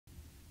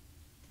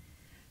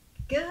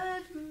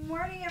Good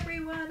morning,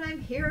 everyone.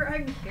 I'm here.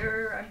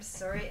 I'm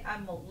sorry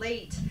I'm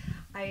late.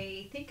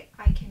 I think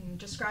I can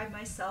describe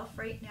myself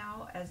right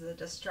now as a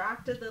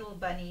distracted little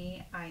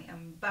bunny. I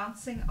am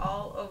bouncing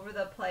all over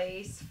the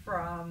place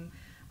from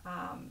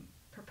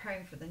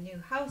preparing for the new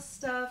house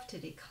stuff to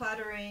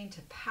decluttering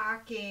to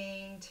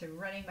packing to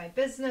running my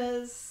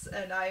business,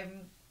 and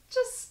I'm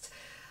just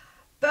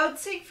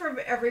bouncing from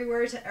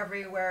everywhere to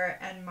everywhere,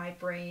 and my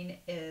brain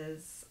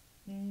is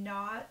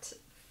not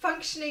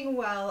functioning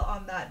well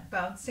on that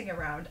bouncing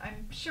around.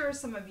 I'm sure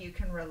some of you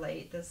can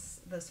relate.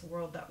 This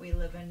world that we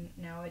live in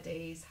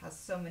nowadays has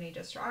so many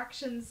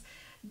distractions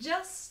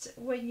just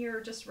when you're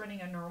just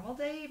running a normal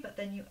day, but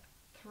then you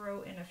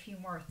throw in a few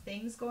more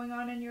things going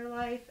on in your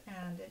life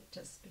and it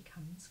just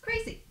becomes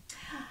crazy.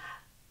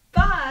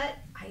 But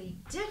I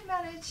did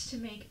manage to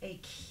make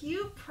a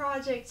cute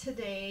project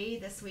today.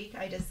 This week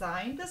I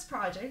designed this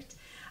project.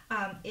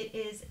 It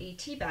is a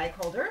tea bag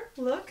holder.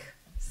 Look,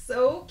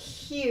 so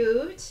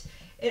cute.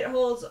 It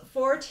holds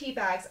 4 tea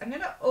bags. I'm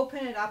going to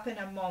open it up in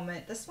a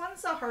moment. This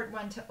one's a hard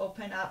one to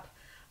open up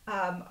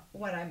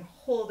when I'm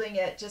holding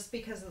it, just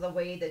because of the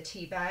way the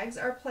tea bags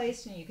are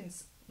placed, and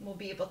we'll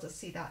be able to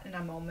see that in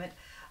a moment.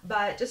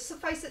 But just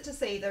suffice it to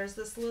say, there's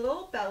this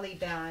little belly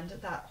band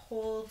that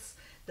holds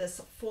this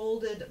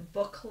folded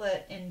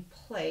booklet in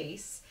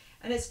place,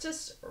 and it's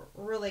just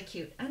really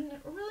cute and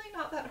really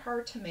not that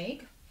hard to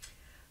make.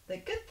 The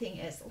good thing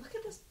is, look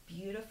at this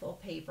beautiful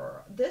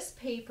paper. This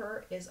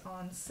paper is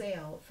on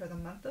sale for the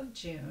month of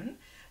June,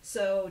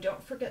 so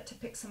don't forget to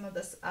pick some of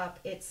this up.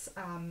 It's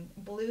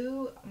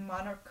blue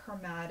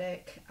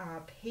monochromatic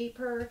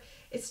paper.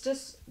 It's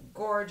just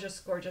gorgeous,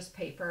 gorgeous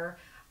paper.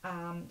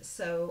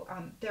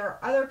 There are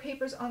other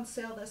papers on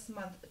sale this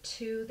month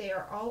too. They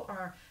are all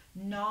our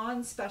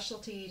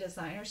non-specialty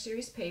designer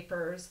series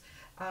papers.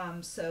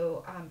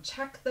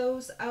 Check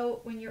those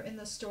out when you're in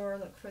the store.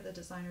 Look for the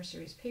designer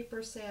series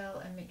paper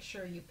sale and make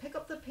sure you pick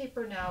up the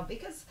paper now,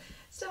 because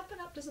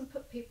Stampin' Up! Doesn't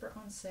put paper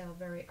on sale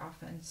very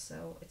often,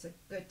 so it's a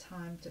good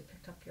time to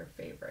pick up your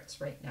favorites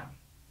right now.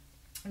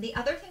 And the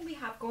other thing we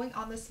have going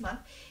on this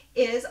month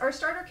is our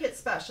starter kit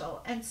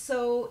special. And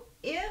so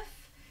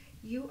if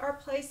you are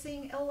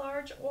placing a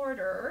large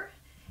order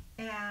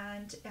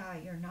and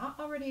you're not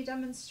already a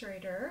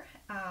demonstrator,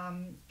 I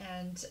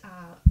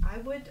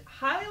would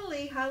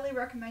highly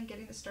recommend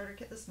getting the starter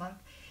kit this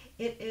month.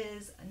 It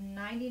is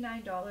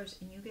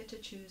 $99 and you get to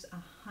choose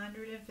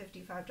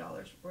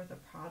 $155 worth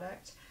of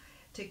product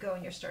to go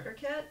in your starter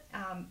kit.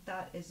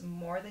 That is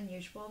more than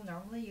usual.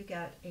 Normally you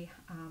get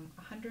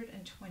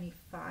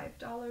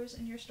 $125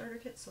 in your starter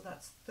kit, so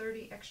that's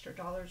 $30 extra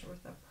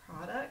worth of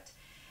product.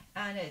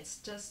 And it's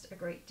just a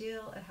great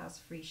deal. It has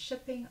free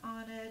shipping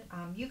on it.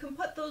 You can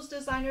put those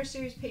designer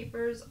series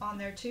papers on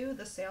there too,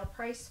 the sale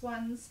price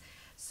ones,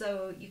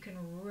 so you can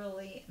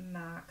really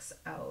max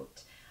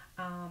out.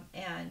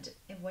 And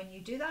when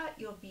you do that,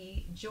 you'll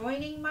be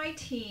joining my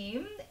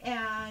team,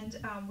 and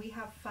we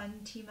have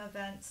fun team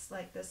events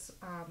like this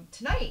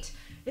tonight.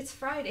 It's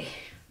Friday.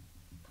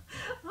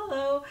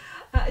 Hello,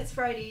 it's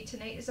Friday.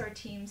 Tonight is our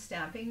team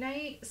stamping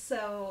night,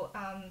 so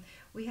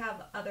we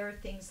have other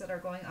things that are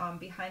going on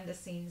behind the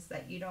scenes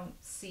that you don't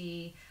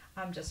see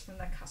just from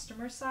the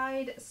customer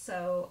side,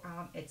 so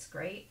it's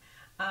great.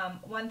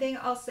 One thing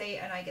I'll say,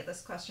 and I get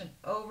this question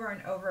over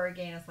and over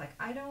again, is like,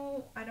 I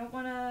don't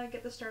want to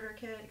get the starter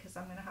kit because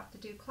I'm going to have to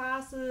do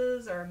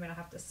classes or I'm going to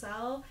have to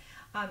sell.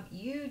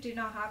 You do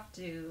not have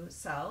to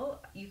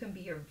sell. You can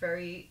be your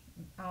very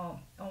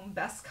own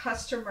best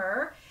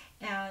customer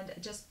and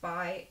just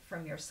buy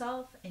from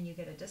yourself, and you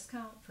get a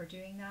discount for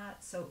doing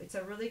that. So it's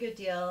a really good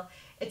deal.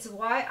 It's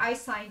why I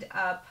signed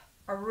up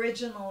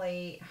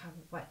originally,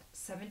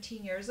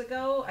 17 years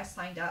ago. I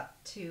signed up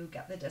to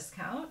get the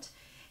discount,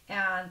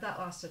 and that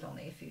lasted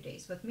only a few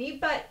days with me,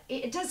 but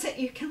it doesn't,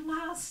 you can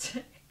last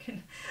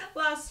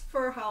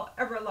for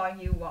however long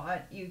you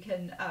want. You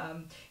can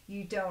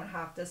you don't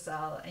have to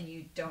sell and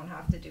you don't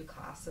have to do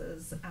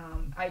classes.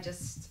 I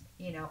just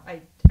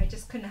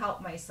couldn't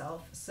help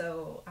myself,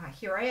 so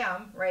here I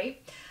am,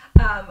 right?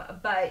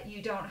 But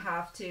you don't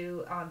have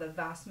to. The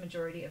vast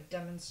majority of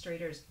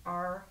demonstrators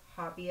are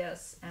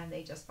hobbyists and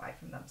they just buy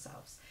from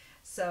themselves.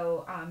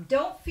 So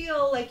don't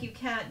feel like you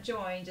can't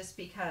join just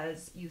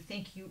because you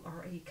think you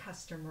are a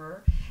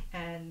customer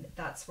and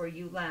that's where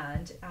you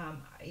land.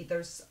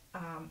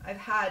 I've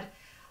had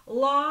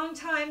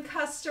long-time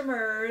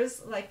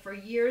customers, like for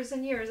years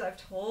and years. I've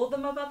told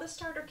them about the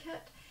starter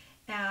kit,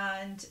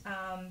 and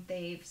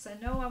they've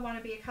said, no, I want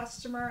to be a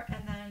customer.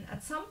 And then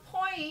at some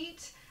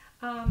point,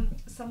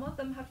 some of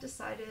them have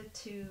decided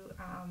to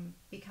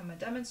become a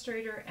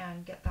demonstrator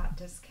and get that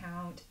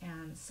discount.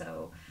 And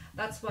so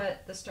that's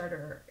what the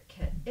starter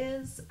kit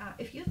is.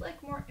 If you'd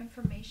like more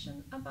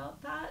information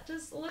about that,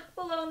 just look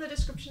below in the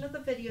description of the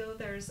video.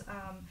 There's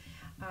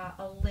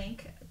a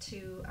link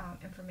to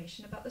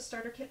information about the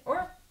starter kit,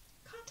 or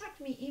contact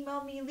me,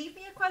 email me, leave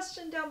me a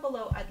question down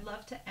below. I'd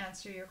love to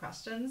answer your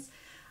questions.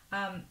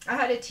 I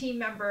had a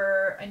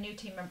new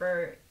team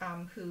member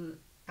who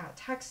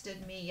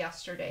texted me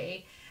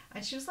yesterday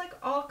And she was like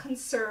all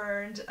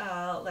concerned,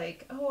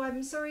 like, oh,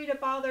 I'm sorry to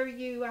bother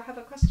you. I have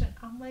a question.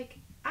 I'm like,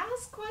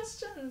 ask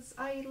questions.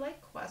 I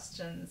like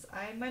questions.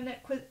 I'm an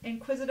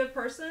inquisitive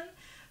person.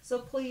 So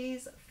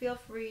please feel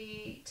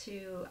free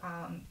to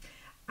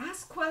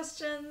ask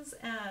questions.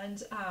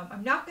 And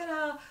I'm not going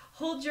to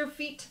hold your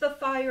feet to the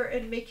fire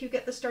and make you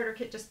get the starter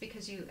kit just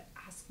because you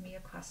ask me a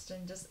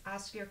question. Just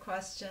ask your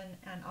question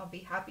and I'll be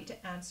happy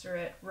to answer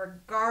it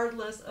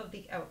regardless of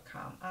the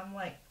outcome. I'm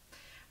like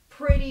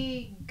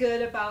pretty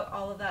good about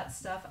all of that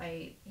stuff.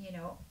 I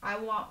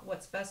want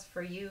what's best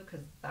for you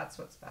because that's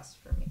what's best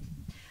for me.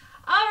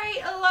 All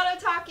right, a lot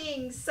of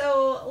talking.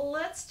 So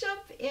let's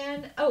jump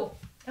in. Oh,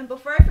 and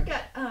before I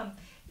forget,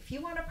 if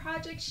you want a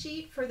project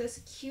sheet for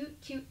this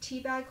cute tea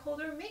bag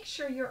holder, make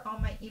sure you're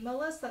on my email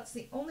list. That's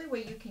the only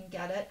way you can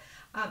get it.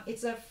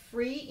 It's a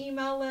free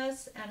email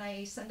list, and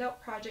I send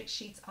out project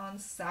sheets on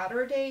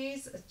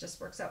Saturdays. It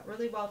just works out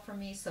really well for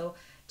me. So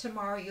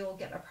tomorrow you'll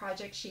get a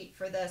project sheet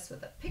for this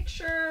with a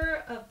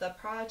picture of the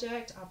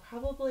project.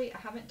 I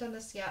haven't done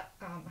this yet.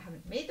 I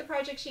haven't made the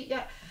project sheet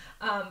yet,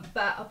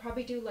 but I'll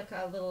probably do like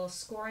a little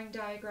scoring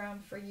diagram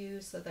for you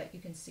so that you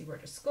can see where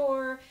to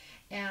score.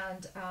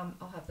 And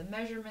I'll have the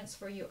measurements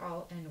for you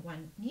all in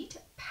one neat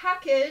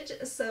package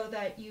so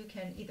that you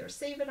can either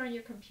save it on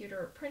your computer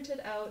or print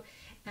it out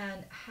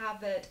and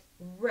have it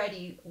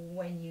ready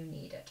when you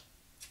need it.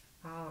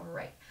 All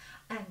right.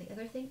 And the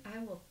other thing, I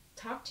will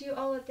talk to you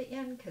all at the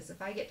end because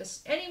if I get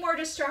any more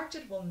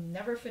distracted, we'll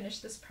never finish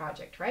this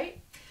project,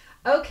 right?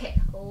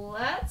 Okay,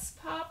 let's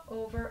pop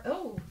over.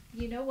 Oh,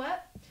 you know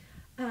what?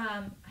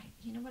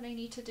 You know what I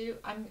need to do?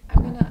 I'm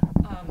gonna.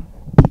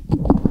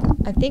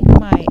 I think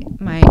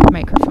my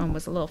microphone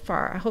was a little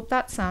far. I hope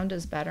that sound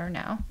is better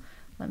now.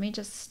 Let me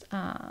just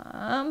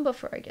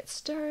before I get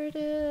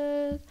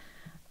started,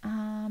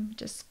 I'm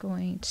just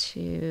going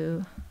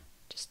to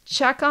just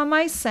check on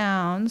my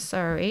sound.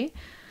 Sorry.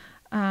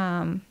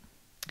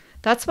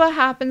 That's what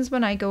happens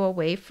when I go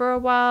away for a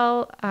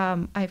while.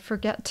 I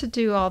forget to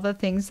do all the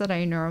things that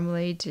I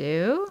normally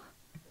do.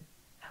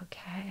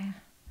 Okay.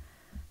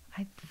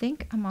 I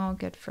think I'm all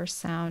good for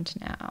sound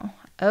now.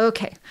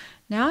 Okay.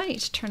 Now I need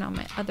to turn on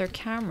my other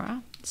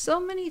camera. So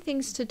many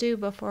things to do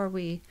before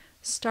we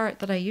start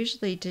that I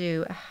usually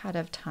do ahead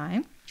of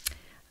time.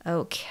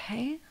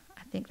 Okay.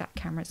 I think that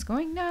camera's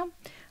going now.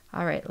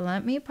 All right,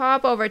 let me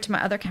pop over to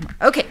my other camera.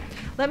 Okay,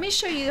 let me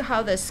show you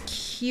how this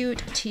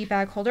cute tea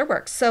bag holder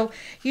works. So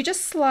you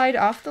just slide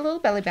off the little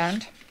belly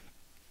band.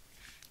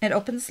 It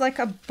opens like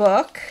a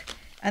book,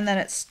 and then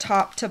it's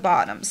top to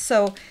bottom.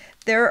 So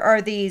there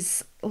are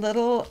these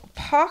little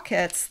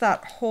pockets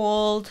that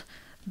hold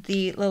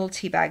the little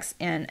tea bags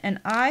in.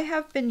 And I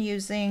have been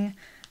using,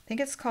 I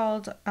think it's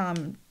called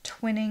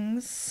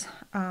Twinings,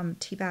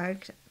 tea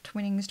bag,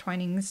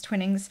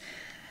 Twinings.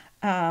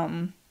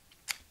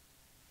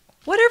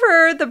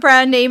 Whatever the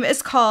brand name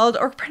is called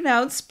or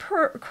pronounced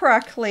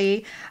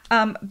correctly.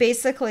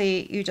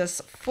 Basically, you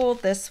just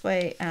fold this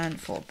way, and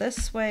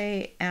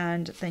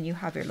then you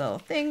have your little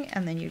thing,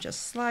 and then you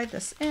just slide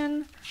this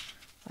in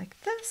like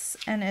this,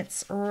 and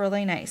it's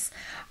really nice.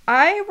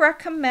 I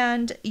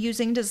recommend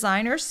using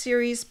designer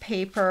series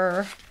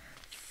paper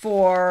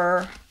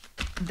for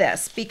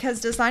this because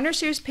designer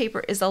series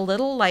paper is a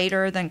little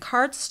lighter than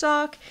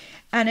cardstock,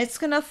 and it's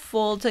going to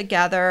fold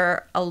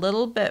together a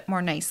little bit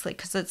more nicely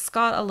because it's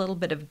got a little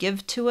bit of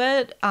give to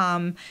it.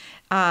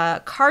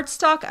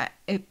 Cardstock,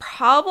 it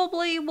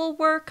probably will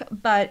work,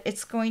 but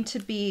it's going to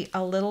be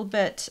a little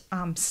bit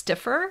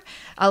stiffer.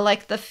 I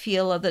like the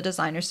feel of the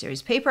designer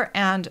series paper,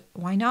 and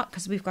why not?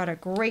 Because we've got a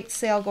great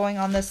sale going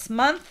on this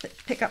month.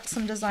 Pick up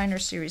some designer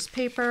series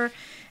paper.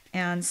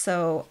 And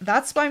so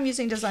that's why I'm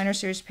using designer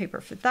series paper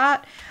for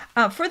that.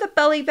 For the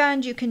belly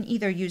band, you can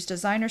either use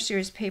designer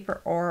series paper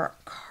or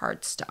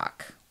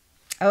cardstock.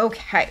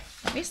 Okay,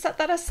 let me set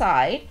that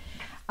aside.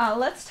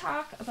 Let's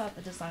talk about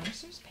the designer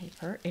series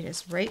paper. It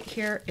is right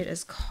here. It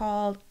is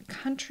called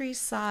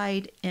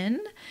Countryside Inn.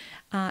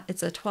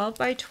 It's a 12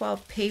 by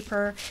 12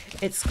 paper.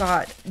 It's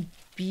got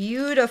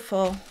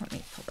beautiful, let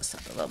me pull this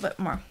up a little bit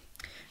more,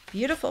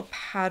 beautiful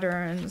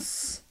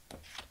patterns.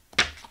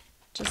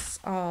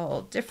 Just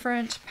all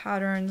different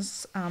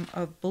patterns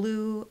of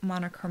blue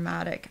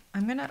monochromatic.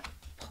 I'm going to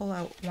pull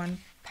out one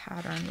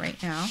pattern right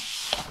now.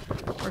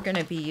 We're going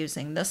to be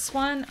using this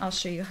one. I'll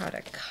show you how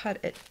to cut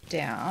it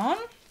down.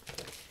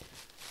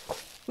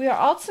 We are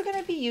also going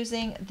to be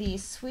using the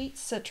Sweet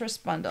Citrus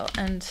Bundle.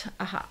 And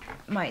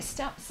my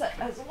stamp set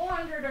has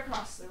wandered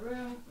across the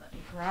room. Let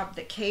me grab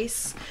the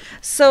case.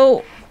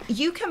 So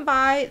you can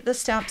buy the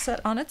stamp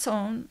set on its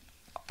own,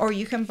 or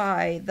you can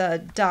buy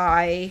the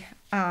die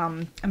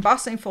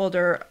embossing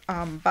folder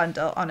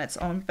bundle on its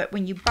own. But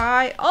when you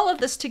buy all of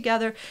this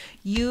together,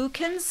 you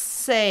can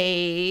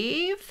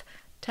save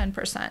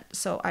 10%.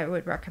 So I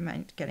would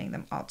recommend getting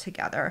them all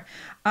together.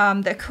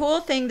 The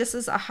cool thing, this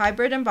is a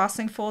hybrid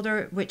embossing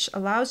folder, which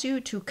allows you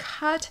to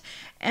cut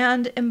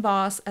and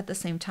emboss at the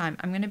same time.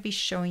 I'm going to be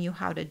showing you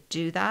how to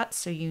do that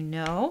so you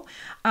know.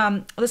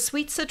 The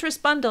sweet citrus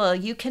bundle,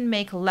 you can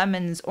make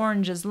lemons,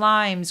 oranges,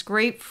 limes,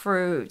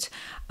 grapefruit,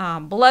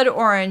 blood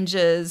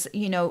oranges,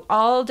 you know,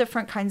 all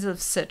different kinds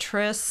of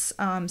citrus.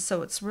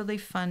 So it's really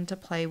fun to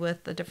play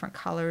with the different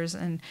colors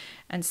and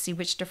see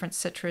which different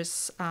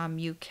citrus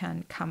you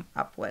can come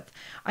up with.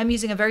 I'm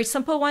using a very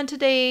simple one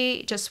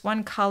today, just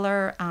one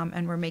color,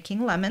 and we're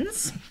making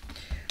lemons.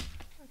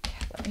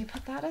 Okay, let me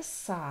put that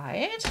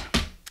aside.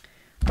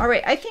 All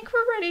right, I think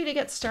we're ready to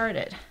get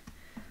started.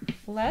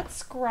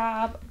 Let's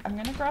grab, I'm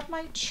gonna grab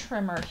my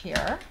trimmer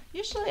here.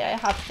 Usually I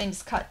have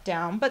things cut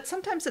down, but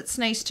sometimes it's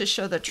nice to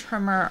show the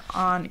trimmer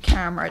on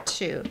camera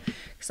too,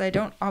 because I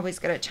don't always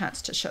get a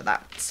chance to show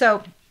that.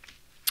 So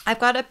I've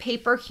got a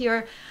paper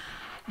here.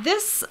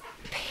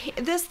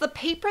 The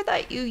paper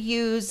that you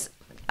use,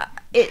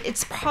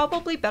 it's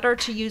probably better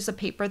to use a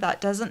paper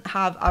that doesn't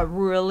have a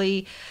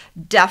really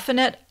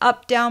definite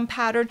up-down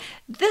pattern.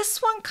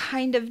 This one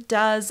kind of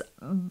does,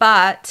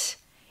 but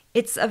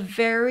it's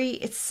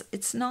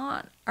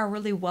not a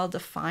really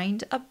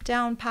well-defined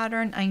up-down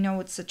pattern. I know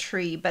it's a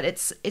tree, but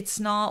it's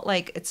not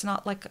like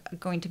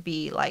going to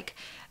be like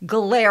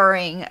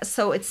glaring.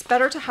 So it's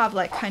better to have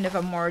like kind of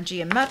a more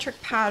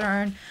geometric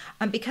pattern,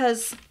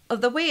 because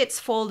of the way it's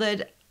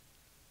folded.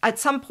 At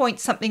some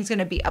point, something's going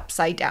to be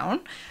upside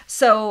down.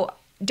 So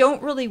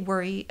don't really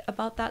worry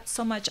about that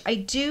so much. I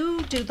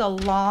do the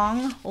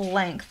long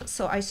length.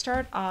 So I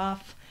start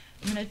off,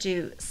 I'm going to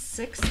do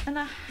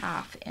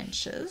 6.5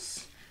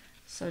 inches.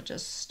 So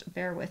just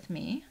bear with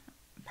me.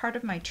 Part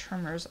of my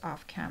trimmer's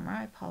off camera.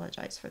 I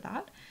apologize for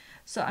that.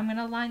 So I'm going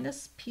to line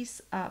this piece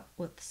up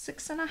with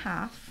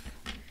 6.5.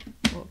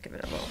 We'll give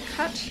it a little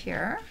cut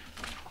here.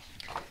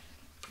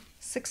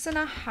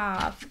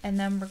 6.5, and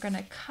then we're going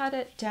to cut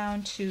it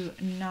down to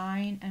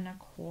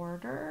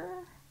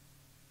 9.25.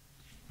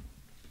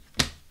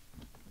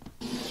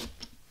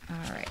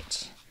 All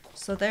right,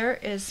 so there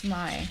is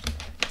my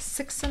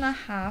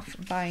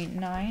 6.5 by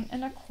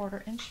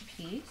 9.25 inch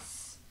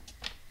piece,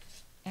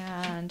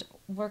 and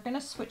we're going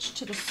to switch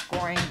to the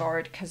scoring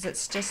board because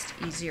it's just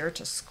easier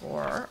to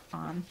score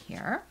on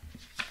here.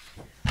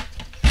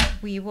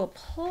 We will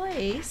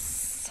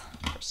place,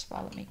 first of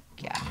all,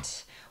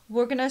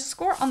 we're going to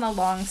score on the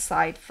long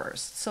side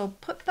first. So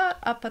put that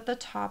up at the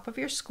top of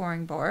your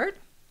scoring board.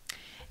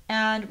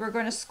 And we're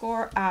going to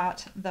score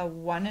at the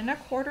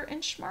 1.25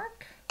 inch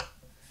mark,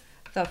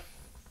 the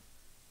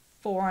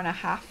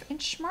 4.5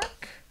 inch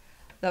mark,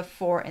 the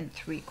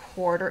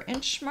 4.75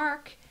 inch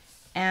mark,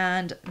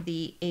 and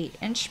the 8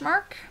 inch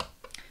mark.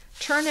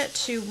 Turn it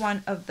to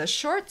one of the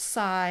short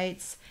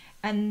sides,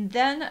 and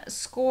then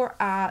score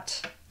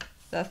at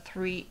the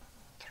 3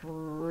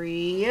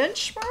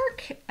 inch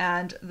mark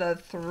and the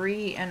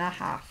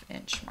 3.5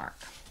 inch mark.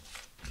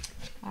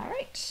 All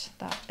right,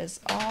 that is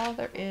all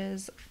there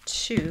is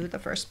to the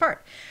first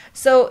part.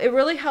 So it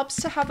really helps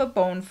to have a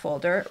bone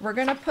folder. We're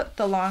going to put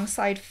the long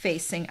side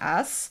facing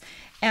us,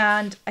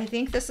 and I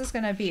think this is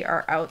going to be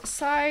our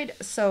outside.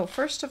 So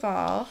first of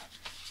all,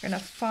 we're going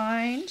to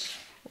find,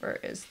 where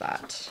is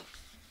that?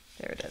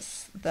 There it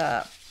is,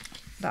 that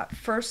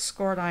first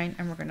score line,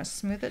 and we're going to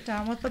smooth it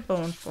down with the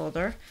bone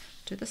folder.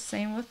 Do the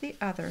same with the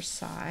other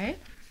side.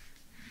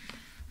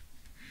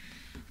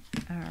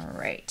 All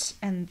right,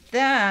 and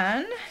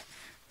then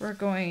we're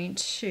going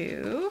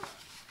to,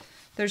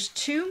 there's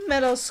two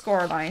middle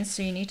score lines,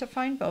 so you need to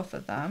find both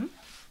of them.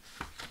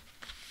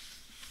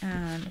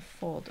 And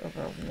fold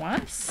over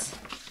once.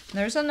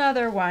 There's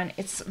another one.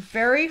 It's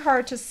very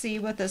hard to see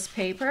with this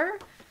paper,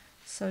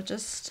 so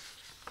just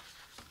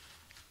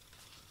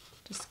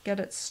get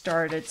it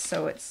started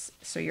so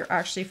you're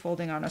actually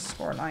folding on a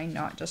score line,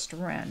 not just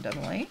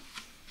randomly.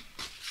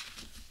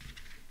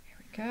 Here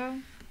we go.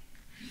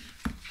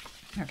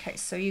 Okay,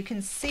 so you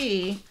can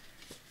see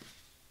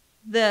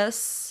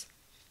this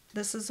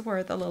is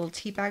where the little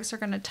tea bags are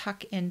going to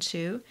tuck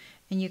into,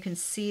 and you can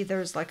see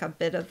there's like a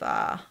bit of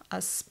a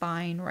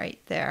spine right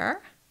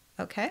there.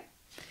 Okay,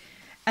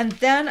 and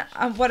then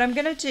what I'm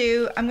going to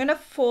do, I'm going to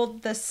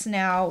fold this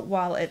now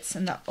while it's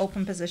in the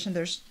open position.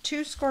 There's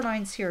two score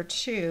lines here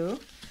too,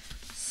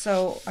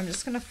 so I'm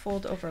just going to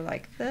fold over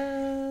like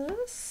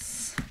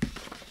this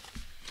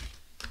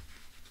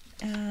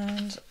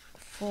and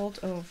fold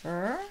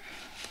over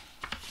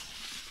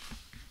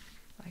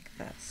like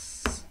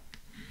this.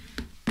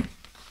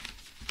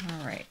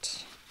 All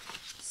right,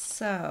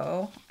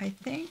 so I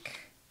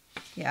think,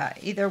 yeah,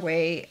 either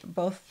way,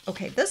 both,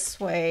 okay, this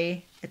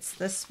way, it's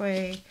this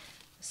way,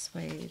 this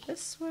way,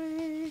 this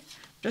way.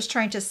 Just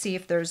trying to see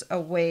if there's a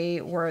way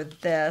where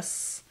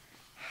this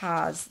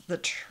has the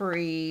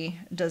tree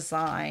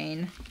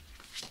design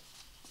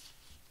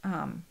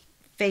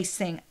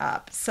facing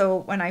up. So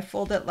when I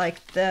fold it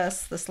like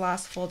this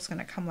last fold is going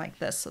to come like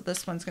this. So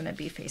this one's going to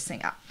be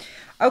facing up.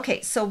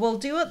 Okay, so we'll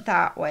do it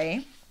that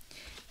way.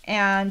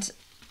 And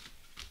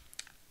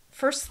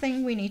first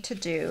thing we need to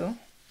do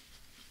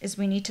is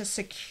we need to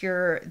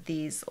secure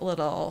these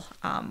little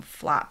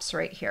flaps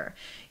right here.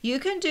 You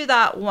can do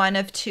that one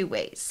of two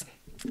ways.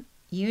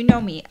 You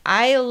know me,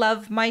 I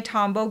love my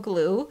Tombow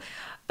glue,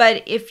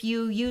 but if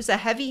you use a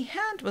heavy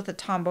hand with a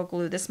Tombow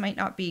glue, this might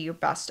not be your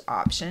best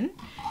option.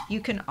 You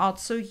can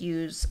also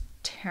use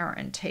tear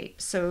and tape.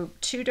 So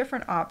two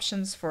different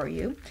options for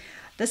you.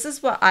 This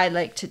is what I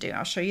like to do.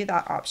 I'll show you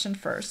that option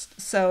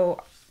first.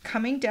 So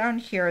coming down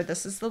here,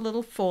 this is the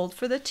little fold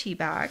for the tea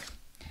bag.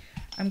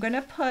 I'm going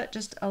to put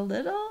just a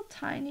little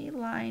tiny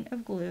line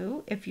of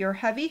glue. If you're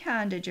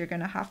heavy-handed, you're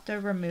going to have to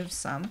remove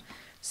some.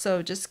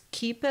 So just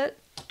keep it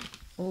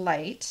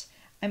light.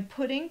 I'm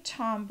putting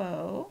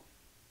Tombow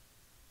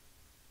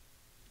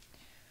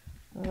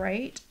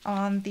right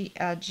on the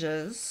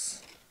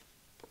edges.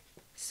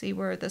 See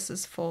where this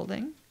is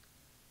folding?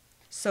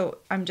 So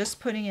I'm just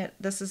putting it,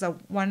 this is a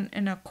 1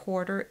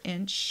 1/4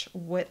 inch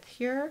width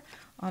here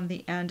on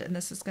the end, and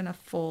this is going to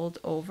fold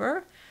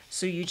over.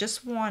 So you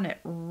just want it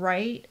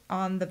right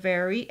on the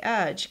very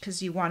edge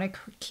because you want to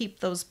keep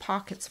those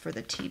pockets for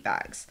the tea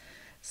bags.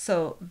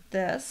 So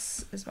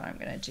this is what I'm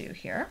going to do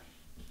here.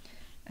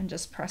 And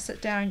just press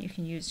it down. You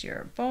can use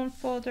your bone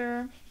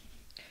folder.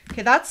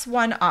 Okay, that's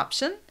one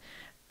option.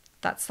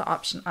 That's the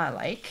option I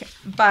like.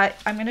 But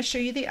I'm going to show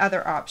you the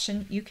other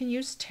option. You can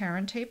use tear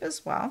and tape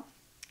as well.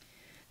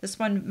 This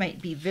one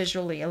might be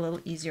visually a little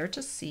easier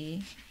to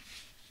see.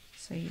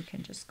 So you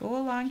can just go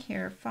along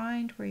here,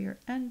 find where your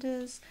end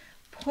is.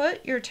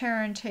 Put your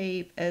tear and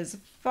tape as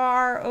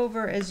far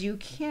over as you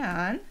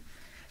can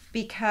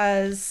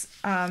because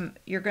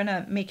you're going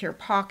to make your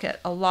pocket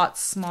a lot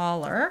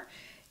smaller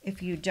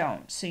if you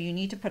don't. So you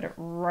need to put it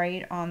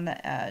right on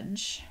the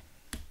edge.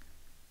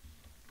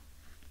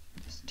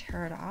 Just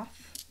tear it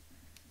off.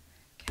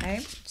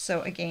 Okay,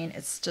 so again,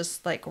 it's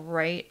just like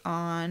right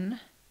on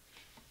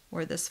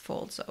where this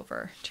folds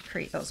over to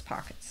create those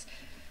pockets.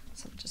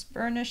 So just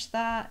burnish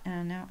that,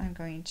 and now I'm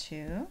going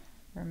to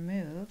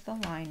remove the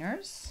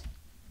liners.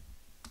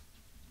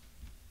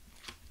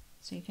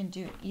 So you can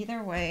do it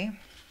either way.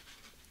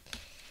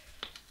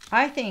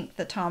 I think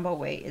the Tombow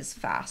way is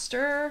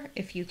faster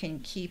if you can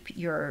keep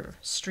your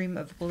stream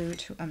of glue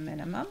to a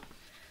minimum.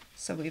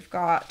 So we've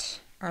got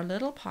our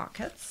little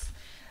pockets.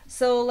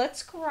 So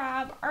let's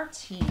grab our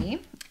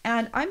tea,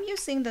 and I'm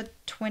using the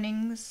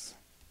Twinings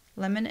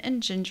lemon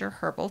and ginger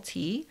herbal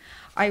tea.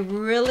 I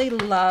really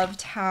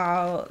loved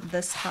how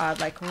this had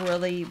like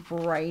really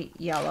bright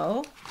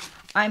yellow.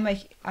 I'm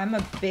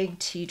a big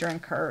tea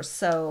drinker,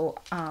 so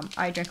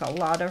I drink a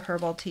lot of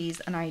herbal teas,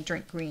 and I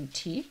drink green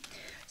tea.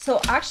 So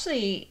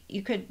actually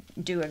you could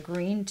do a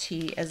green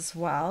tea as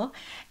well,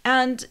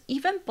 and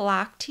even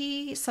black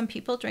tea. Some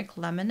people drink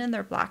lemon in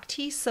their black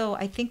tea, so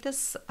I think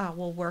this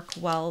will work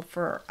well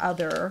for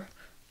other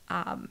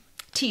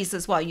teas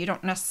as well. You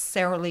don't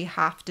necessarily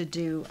have to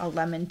do a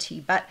lemon tea,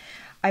 but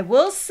I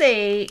will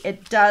say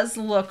it does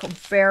look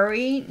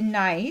very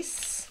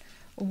nice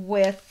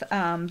with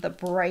the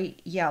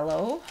bright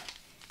yellow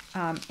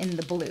in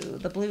the blue.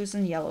 The blues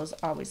and yellows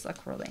always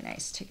look really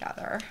nice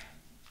together.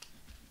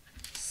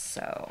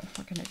 So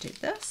we're going to do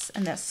this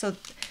and this. So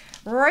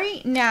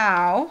right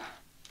now,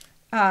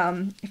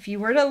 if you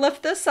were to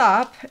lift this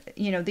up,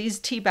 you know, these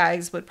tea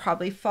bags would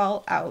probably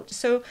fall out.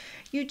 So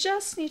you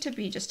just need to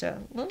be just a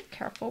little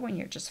careful when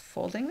you're just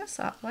folding this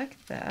up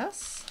like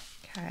this.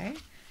 Okay.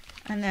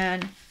 And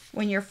then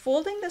when you're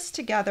folding this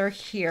together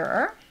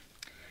here,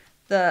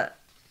 the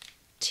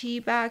tea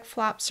bag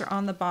flaps are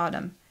on the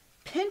bottom.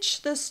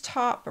 Pinch this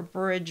top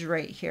bridge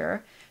right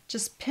here.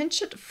 Just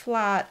pinch it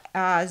flat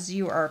as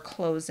you are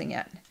closing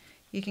it.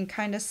 You can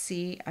kind of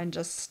see I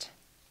just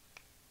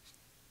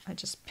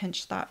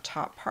pinch that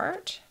top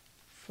part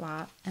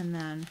flat, and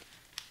then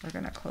we're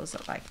going to close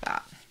it like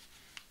that.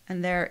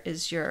 And there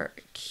is your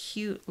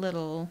cute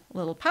little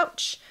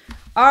pouch.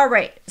 All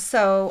right,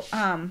 so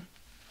I'm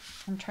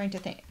trying to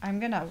think. I'm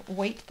going to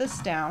weight this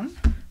down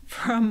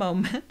for a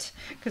moment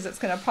because it's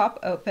going to pop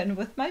open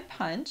with my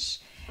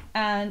punch,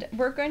 and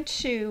we're going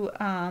to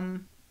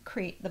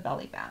create the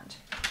belly band.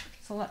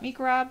 So let me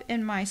grab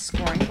in my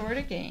scoring board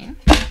again,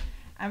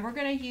 and we're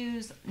going to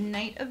use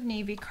Night of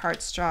Navy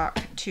cardstock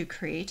to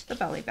create the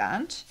belly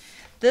band.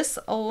 This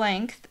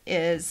length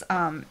is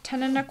 10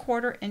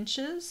 1/4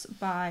 inches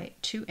by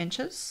 2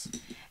 inches,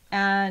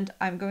 and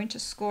I'm going to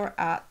score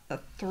at the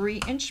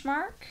 3-inch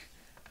mark,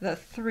 the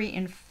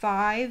 3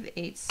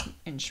 5/8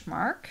 inch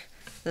mark,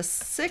 the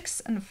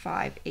 6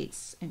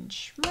 5/8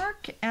 inch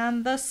mark,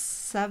 and the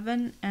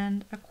 7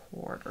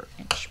 1/4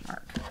 inch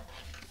mark.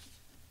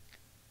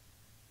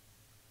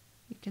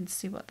 You can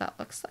see what that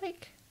looks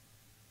like.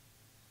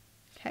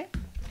 Okay,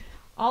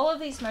 all of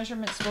these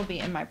measurements will be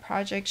in my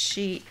project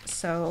sheet,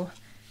 so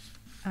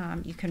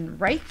you can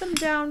write them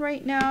down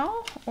right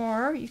now,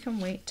 or you can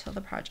wait till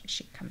the project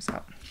sheet comes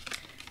out.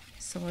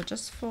 So we'll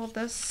just fold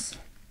this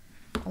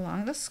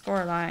along the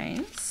score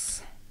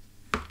lines.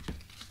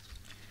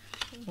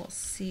 We'll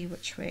see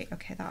which way.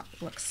 Okay, that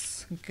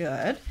looks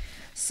good.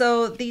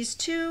 So these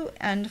two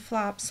end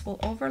flaps will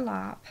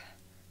overlap.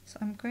 So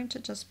I'm going to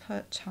just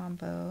put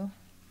Tombow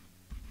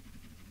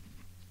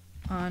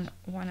on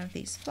one of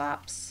these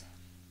flaps,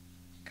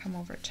 come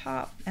over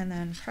top, and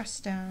then press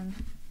down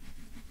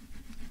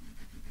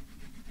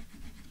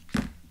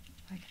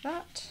like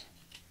that.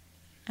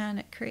 And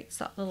it creates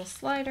that little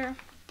slider.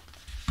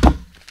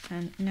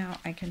 And now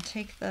I can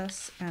take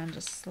this and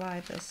just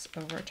slide this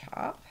over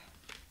top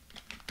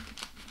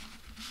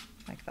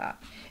like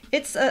that.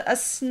 It's a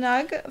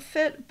snug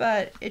fit,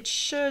 but it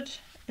should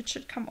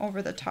come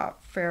over the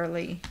top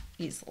fairly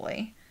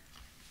easily.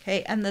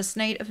 Okay, and this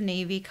Native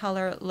Navy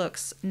color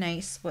looks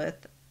nice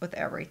with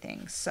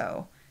everything.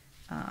 So,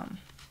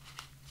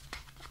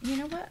 you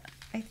know what?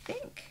 I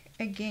think,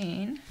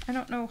 again, I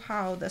don't know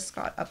how this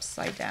got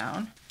upside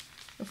down.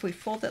 If we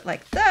fold it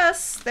like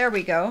this, there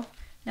we go.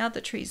 Now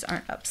the trees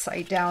aren't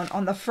upside down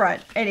on the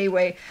front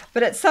anyway,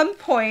 but at some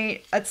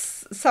point,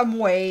 some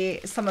way,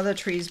 some of the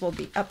trees will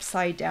be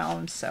upside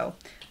down. So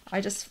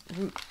I just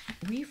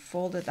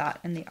refolded that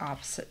in the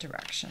opposite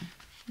direction.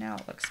 Now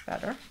it looks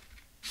better.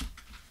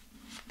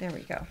 There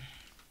we go.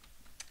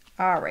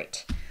 All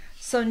right.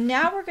 So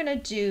now we're going to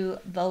do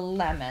the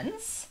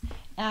lemons.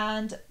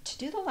 And to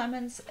do the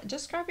lemons,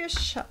 just grab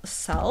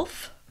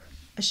yourself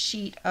a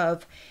sheet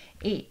of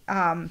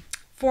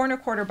 4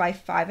 1/4 by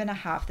 5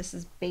 1/2. This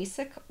is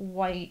basic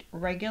white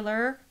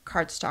regular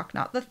cardstock,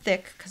 not the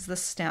thick, because the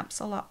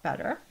stamp's a lot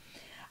better.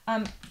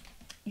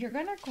 You're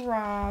going to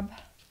grab,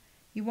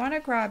 you want to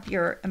grab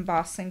your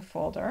embossing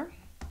folder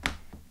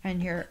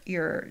and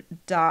your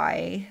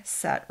die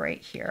set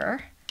right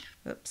here.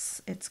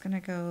 Oops, it's going to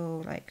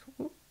go like,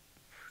 whoop,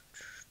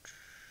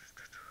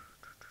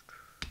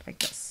 like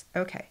this.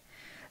 Okay.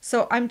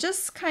 So I'm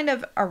just kind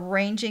of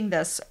arranging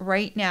this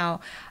right now.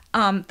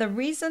 The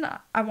reason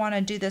I want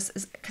to do this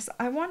is because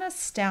I want to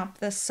stamp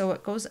this so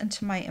it goes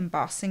into my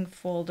embossing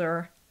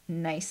folder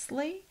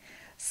nicely.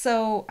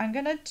 So I'm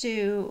going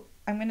to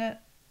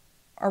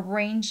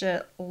arrange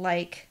it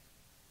like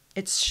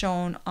it's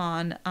shown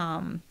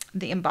on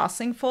the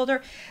embossing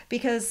folder,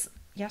 because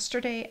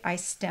yesterday I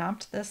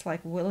stamped this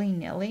like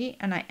willy-nilly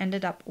and I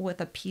ended up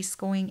with a piece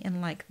going in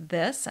like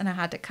this, and I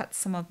had to cut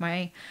some of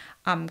my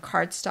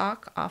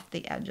cardstock off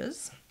the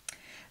edges.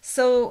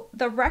 So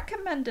the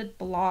recommended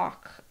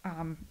block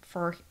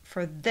for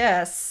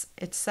this,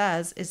 it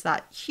says, is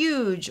that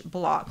huge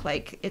block.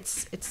 Like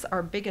it's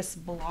our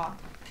biggest block.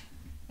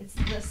 It's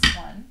this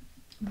one,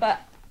 but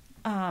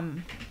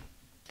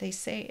they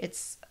say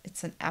it's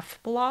an F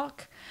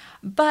block.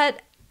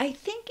 But I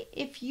think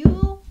if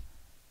you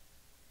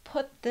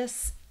put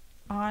this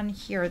on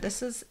here,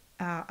 this is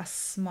a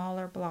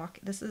smaller block.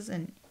 This is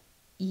an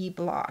E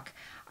block.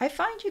 I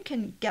find you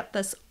can get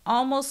this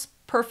almost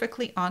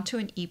perfectly onto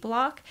an E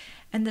block,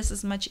 and this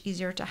is much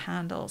easier to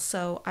handle.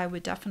 So I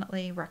would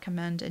definitely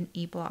recommend an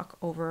E block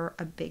over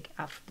a big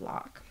F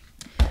block.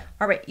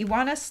 All right, you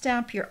want to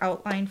stamp your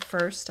outline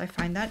first. I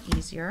find that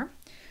easier.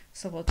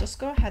 So we'll just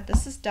go ahead.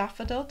 This is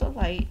Daffodil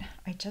Delight.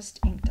 I just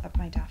inked up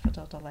my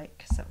Daffodil Delight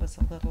because it was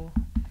a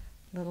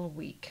little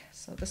weak.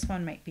 So this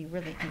one might be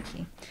really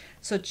inky.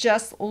 So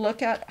just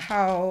look at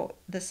how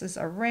this is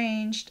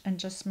arranged and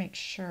just make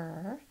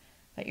sure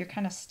that you're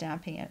kind of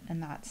stamping it in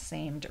that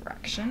same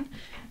direction.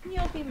 And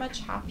you'll be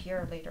much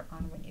happier later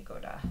on when you go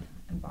to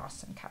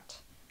emboss and cut.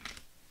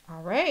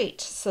 All right,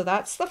 so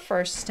that's the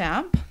first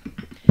stamp.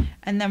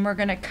 And then we're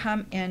going to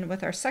come in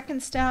with our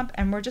second stamp,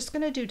 and we're just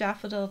going to do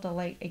Daffodil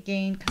Delight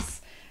again,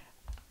 because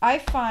I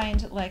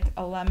find like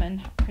a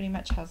lemon pretty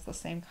much has the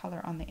same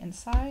color on the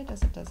inside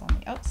as it does on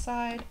the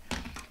outside.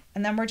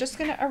 And then we're just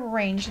going to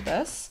arrange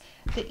this.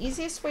 The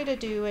easiest way to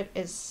do it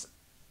is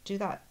do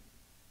that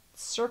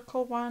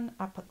circle one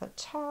up at the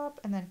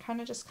top, and then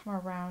kind of just come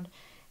around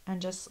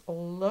and just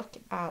look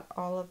at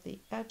all of the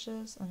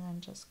edges, and then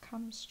just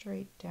come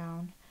straight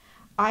down.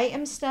 I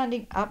am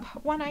standing up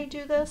when I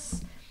do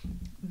this.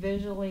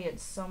 Visually,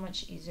 it's so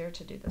much easier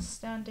to do this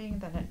standing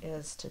than it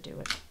is to do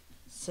it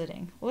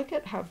sitting. Look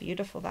at how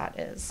beautiful that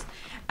is.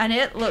 And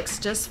it looks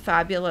just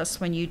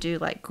fabulous when you do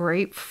like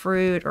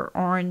grapefruit or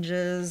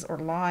oranges or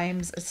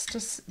limes. It's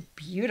just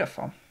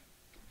beautiful.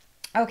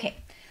 Okay,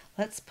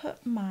 let's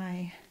put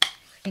my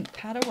ink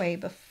pad away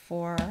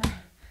before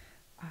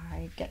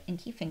I get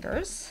inky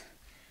fingers.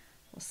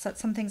 We'll set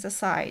some things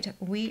aside.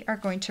 We are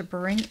going to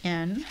bring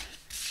in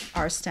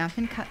our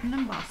Stampin' Cut and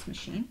Emboss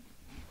machine.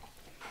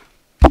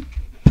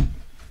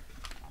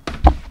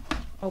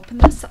 Open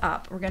this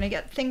up. We're going to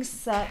get things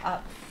set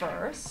up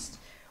first.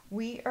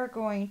 We are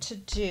going to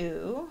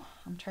do,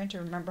 I'm trying to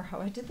remember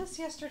how I did this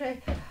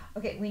yesterday.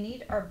 Okay, we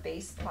need our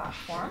base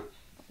platform,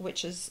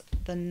 which is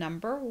the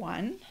number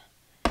 1.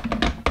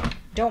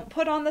 Don't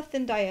put on the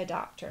thin die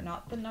adapter,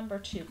 not the number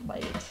 2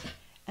 plate.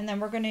 And then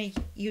we're going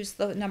to use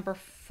the number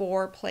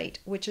 4 plate,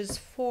 which is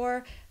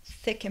for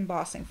thick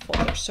embossing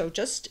folders. So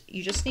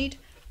you just need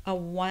a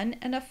 1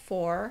 and a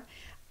 4.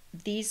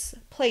 These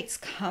plates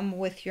come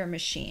with your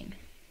machine.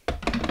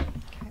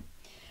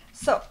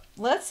 So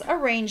let's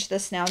arrange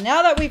this now.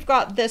 Now that we've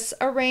got this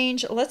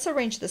arranged, let's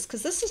arrange this,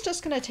 because this is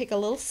just going to take a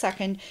little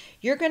second.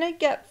 You're going to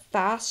get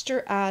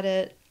faster at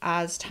it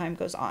as time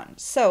goes on.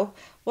 So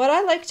what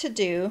I like to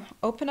do,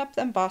 open up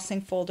the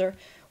embossing folder.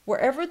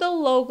 Wherever the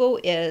logo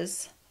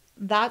is,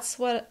 that's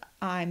what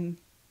I'm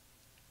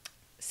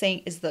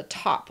saying is the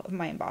top of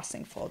my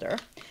embossing folder.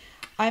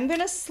 I'm going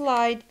to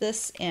slide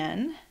this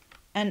in,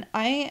 and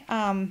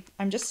I'm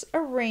just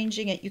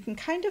arranging it. You can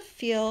kind of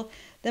feel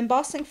the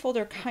embossing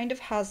folder kind of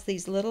has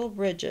these little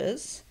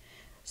ridges.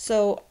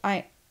 So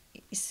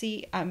you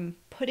see I'm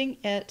putting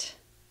it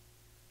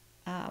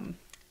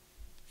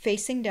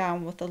facing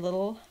down with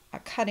a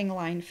cutting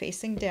line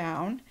facing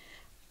down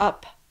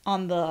up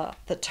on the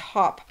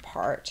top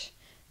part.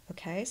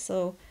 Okay,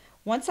 so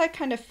once I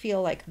kind of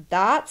feel like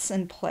that's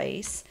in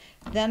place,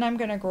 then I'm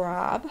going to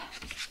grab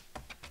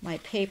my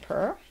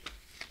paper,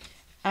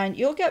 and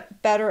you'll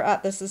get better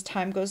at this as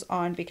time goes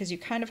on because you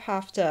kind of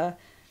have to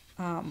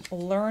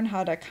learn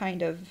how to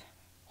kind of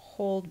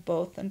hold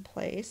both in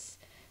place.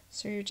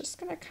 So you're just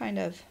going to kind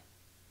of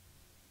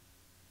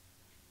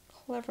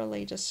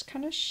cleverly just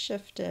kind of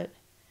shift it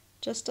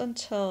just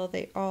until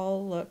they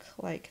all look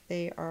like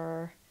they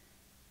are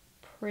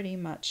pretty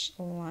much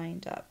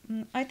lined up.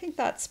 I think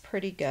that's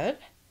pretty good.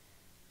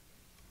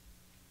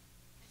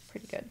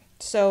 Pretty good.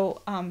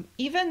 So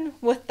even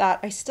with that,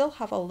 I still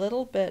have a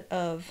little bit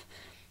of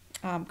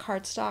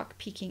cardstock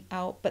peeking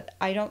out, but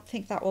I don't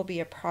think that will be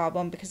a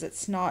problem because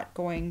it's not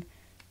going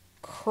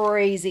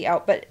crazy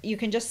out. But you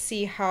can just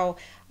see how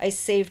I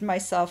saved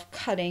myself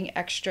cutting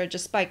extra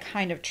just by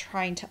kind of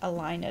trying to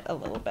align it a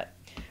little bit.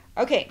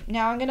 Okay,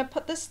 now I'm going to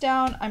put this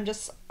down. I'm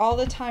just all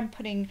the time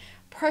putting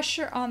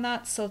pressure on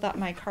that so that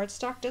my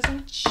cardstock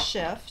doesn't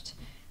shift.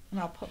 And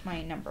I'll put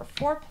my number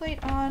 4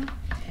 plate on.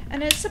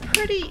 And it's a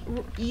pretty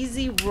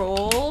easy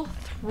roll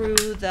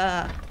through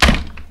the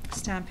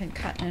Stampin'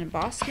 Cut and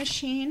Emboss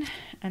machine.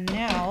 And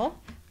now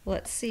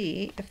let's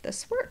see if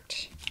this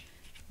worked.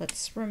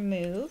 Let's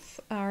remove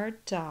our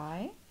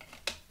die.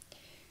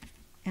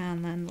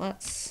 And then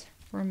let's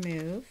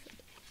remove.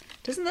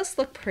 Doesn't this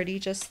look pretty,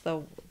 just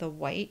the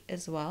white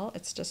as well?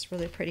 It's just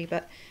really pretty.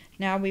 But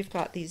now we've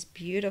got these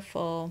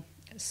beautiful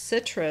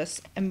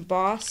citrus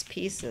embossed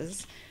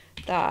pieces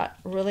that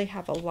really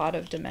have a lot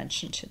of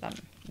dimension to them.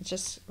 It's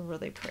just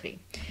really pretty.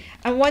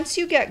 And once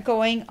you get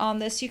going on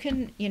this, you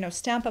can,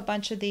 stamp a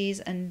bunch of these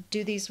and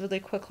do these really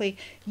quickly.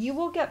 You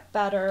will get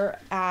better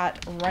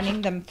at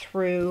running them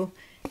through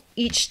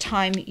each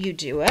time you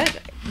do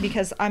it,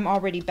 because I'm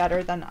already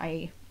better than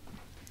I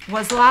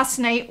was last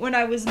night when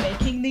I was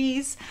making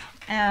these.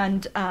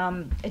 And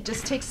it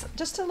just takes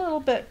just a little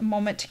bit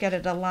moment to get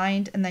it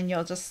aligned, and then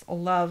you'll just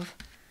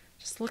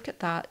look at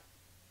that.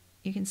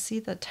 You can see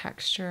the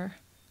texture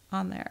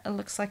on there. It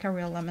looks like a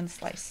real lemon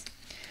slice.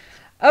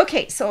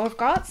 Okay, so I've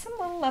got some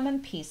little lemon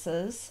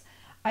pieces.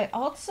 I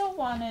also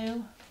want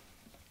to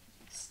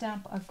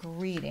stamp a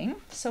greeting.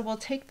 So we'll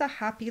take the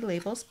Happy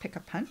Labels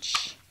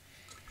Pick-a-Punch,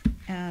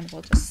 and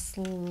we'll just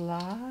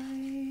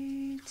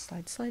slide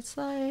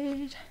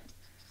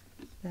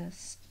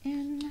this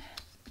in.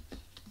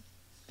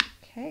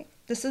 Okay,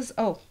 this is,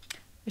 I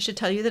should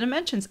tell you the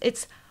dimensions.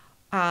 It's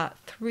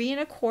 3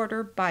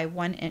 1/4 by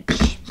 1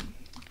 inch.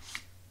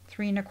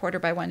 3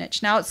 1/4 by 1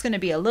 inch. Now it's going to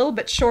be a little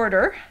bit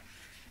shorter.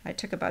 I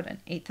took about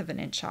 1/8 of an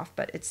inch off,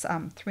 but it's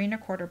 3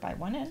 1/4 by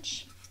 1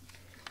 inch.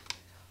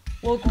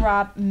 We'll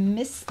grab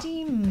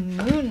Misty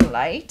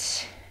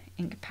Moonlight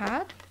ink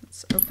pad.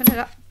 Let's open it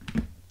up.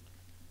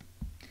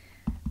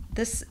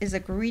 This is a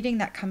greeting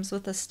that comes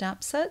with a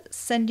stamp set,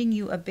 sending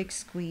you a big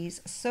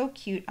squeeze. So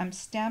cute. I'm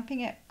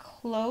stamping it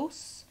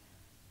close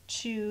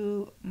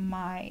to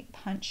my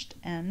punched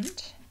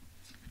end.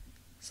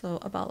 So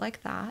about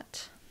like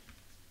that.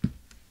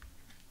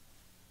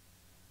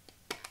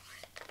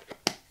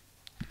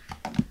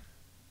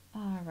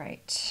 All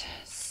right,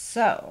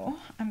 so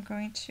I'm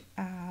going to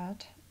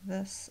add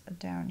this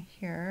down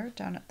here,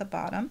 down at the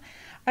bottom.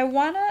 I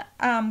want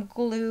to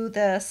glue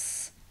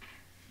this.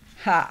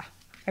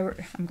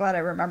 I'm glad I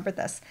remembered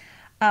this.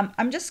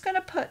 I'm just going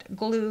to put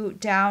glue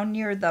down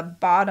near the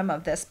bottom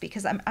of this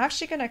because I'm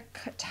actually going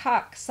to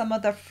tuck some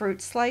of the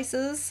fruit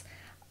slices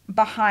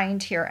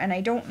behind here, and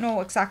I don't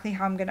know exactly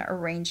how I'm going to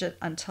arrange it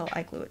until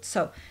I glue it.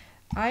 So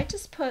I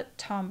just put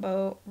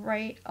Tombow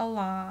right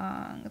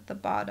along the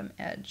bottom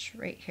edge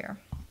right here.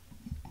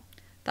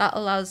 That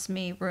allows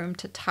me room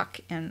to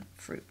tuck in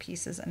fruit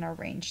pieces and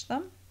arrange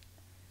them.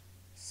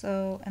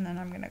 So, and then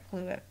I'm going to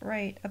glue it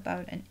right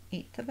about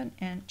 1/8 of an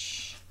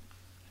inch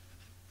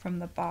from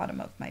the bottom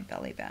of my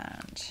belly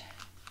band.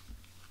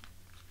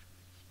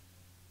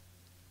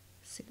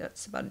 See,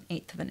 that's about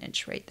 1/8 of an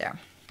inch right there.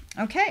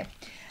 Okay,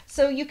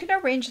 so you can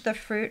arrange the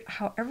fruit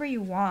however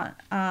you want.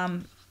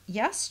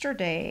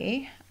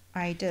 Yesterday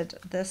I did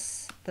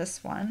this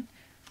one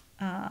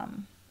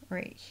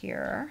right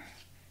here,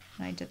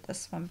 and I did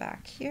this one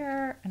back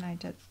here, and I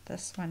did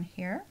this one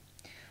here.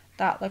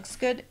 That looks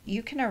good.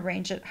 You can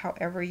arrange it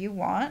however you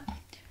want.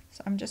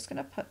 So I'm just going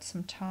to put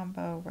some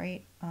Tombow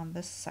right on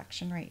this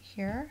section right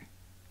here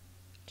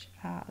to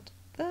add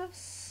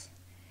this.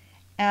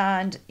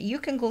 And you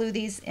can glue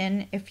these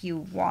in if you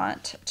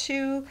want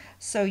to.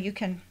 So you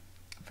can,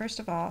 first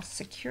of all,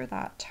 secure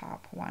that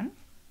top one.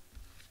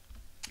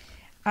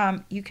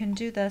 You can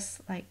do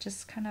this, like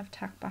just kind of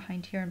tuck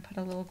behind here and put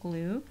a little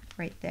glue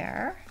right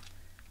there.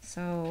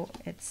 So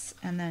it's,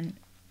 and then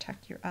tuck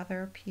your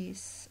other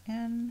piece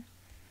in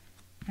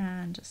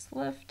and just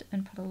lift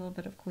and put a little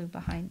bit of glue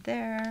behind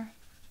there.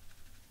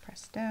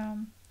 Press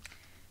down.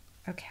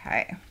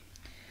 Okay.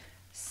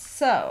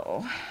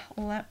 So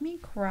let me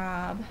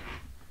grab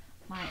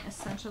my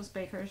Essentials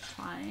Baker's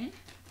twine.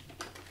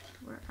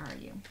 Where are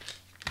you?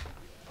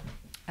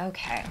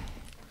 Okay.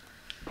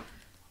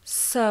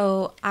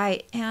 So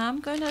I am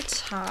going to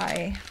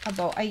tie a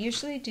bow. I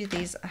usually do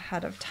these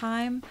ahead of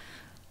time.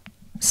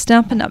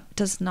 Stampin' Up!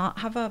 Does not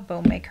have a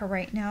bow maker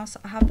right now, so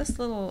I have this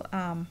little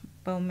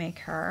bow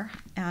maker,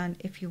 and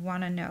if you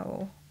want to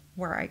know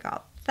where I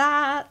got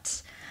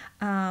that,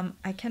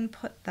 I can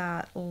put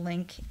that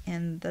link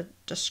in the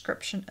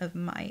description of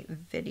my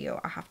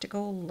video. I have to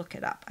go look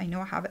it up. I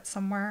know I have it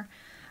somewhere.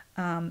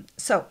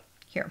 So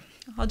here,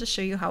 I'll just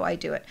show you how I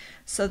do it.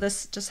 So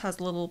this just has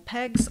little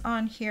pegs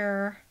on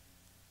here.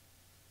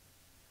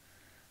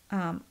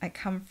 I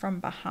come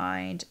from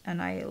behind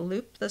and I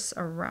loop this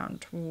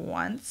around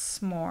once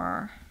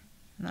more,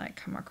 and then I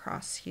come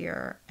across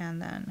here,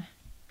 and then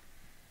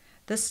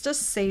this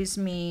just saves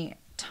me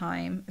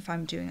time if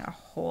I'm doing a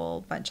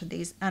whole bunch of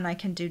these, and I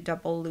can do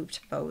double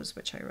looped bows,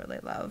 which I really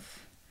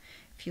love.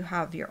 If you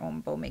have your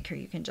own bow maker,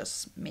 you can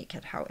just make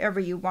it however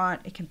you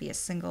want. It can be a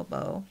single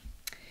bow.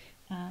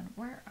 And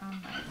where are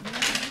my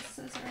little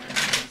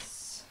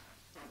scissors?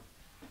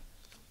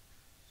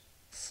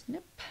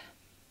 Snip.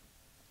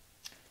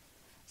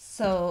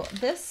 So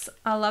this,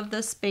 I love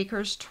this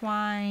Baker's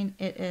twine.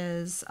 It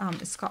is,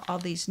 it's got all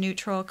these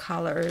neutral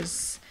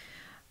colors.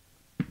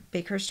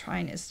 Baker's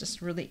twine is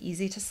just really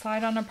easy to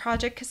slide on a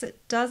project because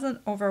it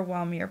doesn't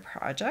overwhelm your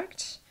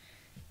project.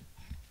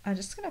 I'm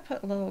just going to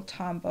put a little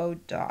Tombow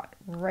dot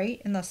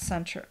right in the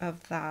center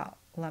of that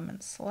lemon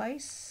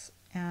slice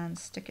and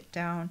stick it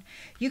down.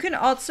 You can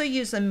also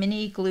use a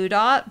mini glue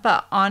dot,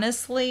 but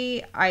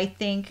honestly, I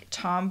think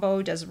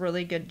Tombow does a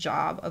really good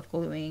job of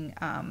gluing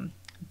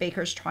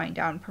Baker's twine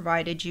down,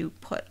 provided you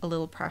put a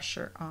little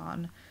pressure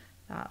on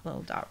that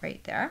little dot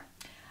right there.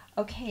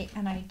 Okay,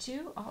 and I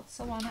do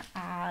also want to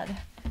add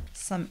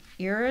some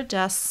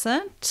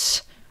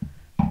iridescent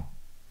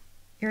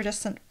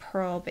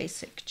pearl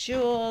basic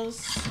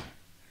jewels.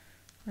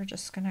 We're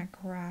just gonna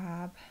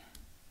grab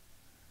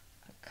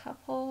a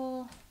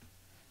couple.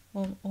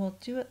 We'll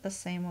do it the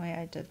same way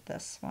I did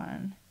this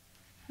one.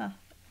 Huh,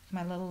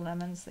 my little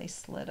lemons, they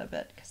slid a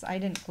bit because I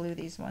didn't glue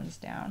these ones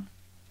down.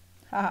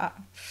 Ha.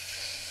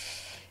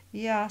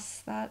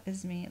 Yes, that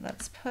is me.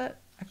 Let's put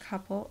a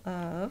couple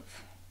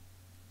of,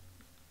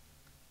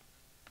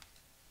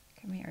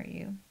 come here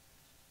you.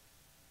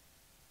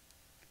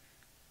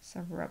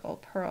 So Rebel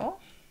Pearl.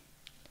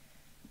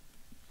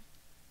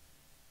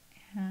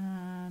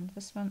 And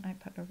this one I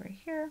put over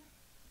here.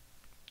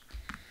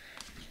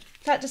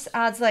 That just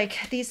adds,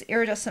 like, these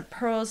iridescent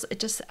pearls, it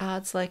just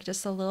adds like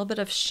just a little bit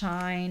of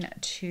shine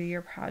to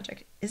your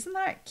project. Isn't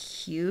that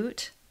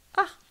cute?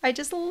 Ah, I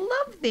just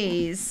love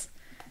these.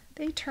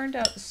 They turned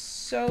out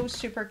so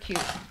super cute.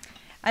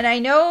 And I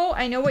know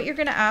what you're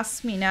going to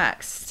ask me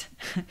next.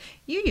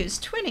 You use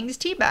Twinnings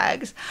tea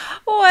bags.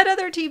 What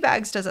other tea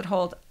bags does it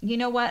hold? You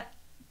know what?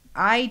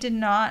 I did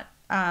not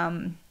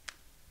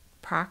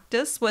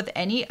practice with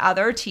any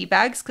other tea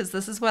bags because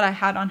this is what I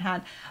had on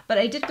hand. But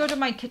I did go to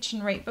my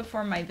kitchen right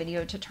before my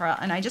video tutorial,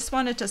 and I just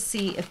wanted to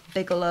see if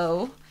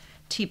Bigelow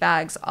tea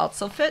bags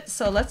also fit.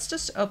 So let's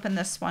just open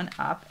this one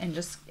up and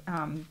just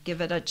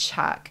give it a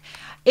check.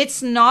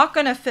 It's not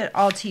going to fit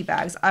all tea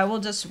bags. I will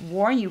just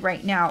warn you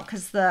right now,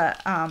 because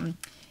the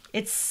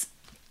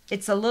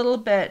it's a little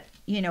bit,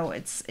 you know,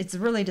 it's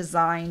really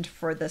designed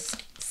for this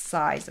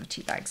size of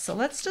tea bags. So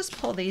let's just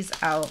pull these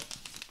out.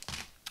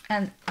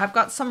 And I've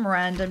got some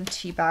random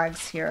tea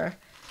bags here.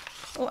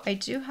 Oh, I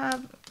do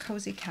have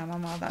Cozy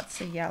Chamomile.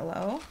 That's a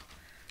yellow.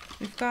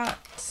 We've got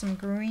some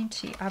green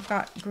tea. I've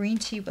got green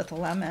tea with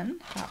lemon.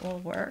 That will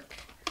work.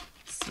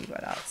 Let's see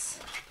what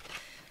else.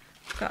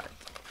 I've got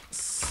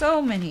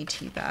so many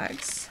tea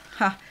bags.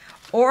 Huh.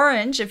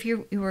 Orange, if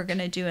you were going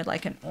to do it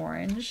like an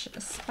orange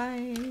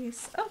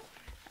spice. Oh,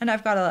 and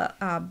I've got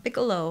a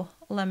Bigelow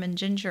lemon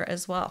ginger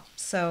as well.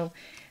 So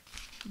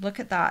look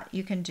at that.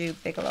 You can do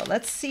Bigelow.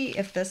 Let's see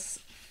if this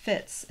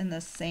fits in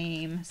the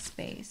same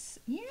space.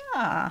 Yeah,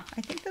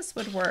 I think this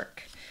would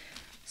work.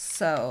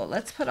 So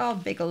let's put all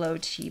Bigelow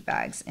tea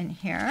bags in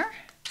here.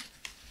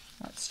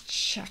 Let's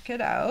check it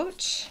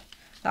out.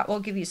 That will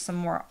give you some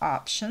more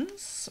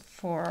options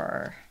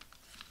for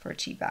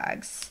tea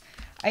bags.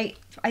 I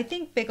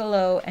think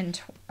Bigelow and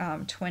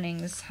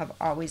Twinnings have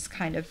always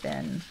kind of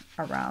been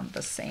around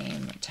the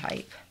same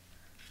type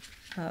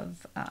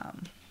of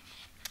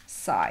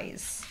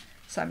size.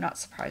 So I'm not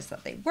surprised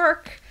that they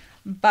work.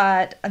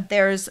 But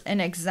there's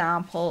an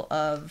example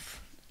of,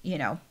 you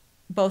know,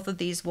 both of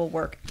these will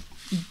work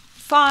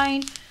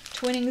fine.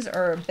 Twinnings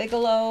or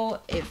Bigelow.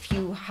 If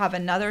you have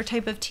another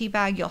type of tea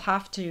bag, you'll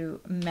have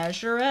to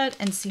measure it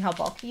and see how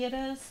bulky it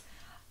is.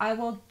 I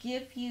will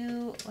give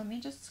you, let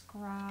me just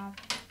grab,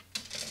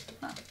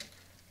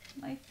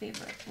 my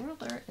favorite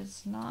ruler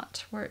is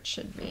not where it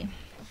should be.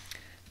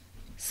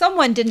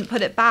 someone didn't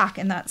put it back,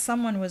 and that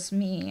someone was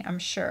me, I'm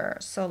sure.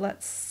 So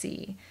let's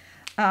see.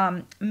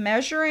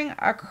 Measuring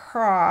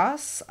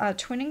across,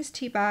 Twinings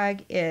tea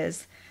bag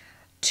is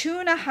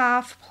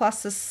 2.5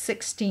 plus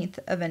 1/16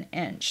 of an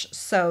inch.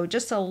 So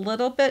just a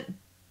little bit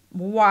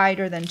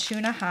wider than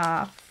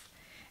 2.5.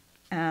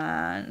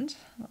 And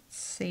let's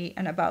see,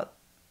 and about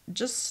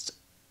just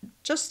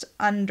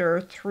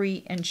under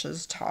 3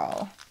 inches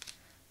tall.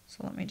 So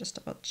let me just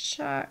double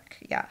check.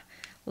 Yeah,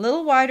 a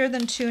little wider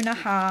than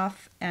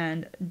 2.5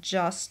 and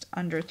just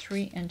under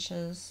 3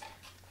 inches.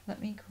 Let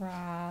me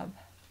grab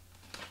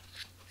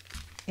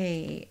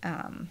a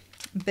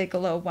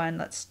Bigelow one.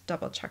 Let's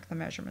double check the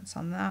measurements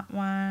on that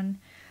one.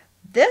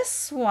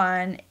 This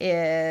one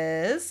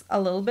is a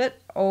little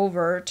bit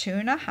over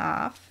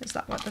 2.5. Is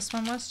that what this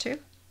one was too?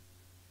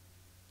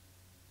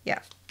 Yeah.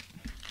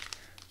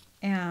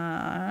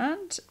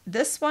 And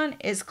this one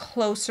is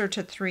closer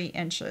to 3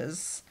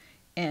 inches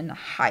in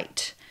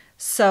height.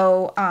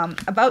 So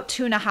about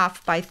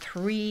 2.5 by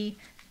 3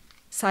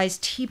 size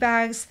tea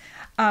bags,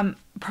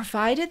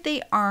 provided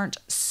they aren't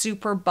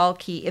super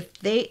bulky. If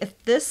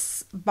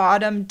this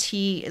bottom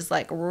tee is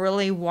like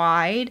really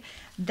wide,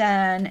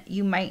 then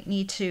you might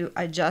need to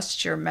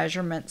adjust your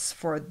measurements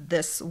for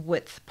this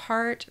width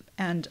part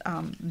and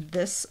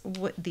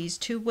these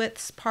two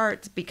widths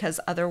parts,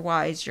 because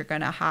otherwise you're going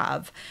to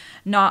have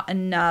not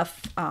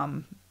enough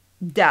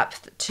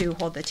depth to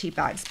hold the tea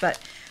bags. But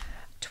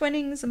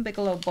Twinings and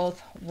Bigelow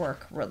both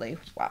work really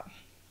well.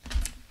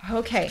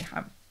 Okay,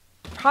 I'm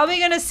probably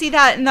going to see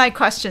that in my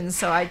questions,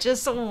 so I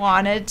just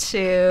wanted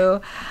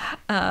to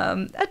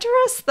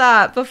address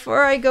that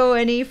before I go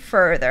any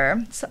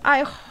further. So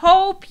I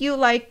hope you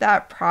like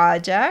that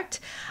project.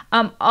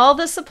 All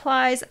the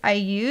supplies I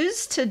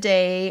used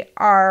today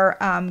are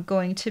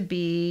going to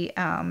be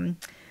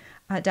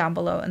down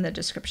below in the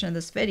description of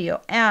this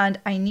video, and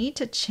I need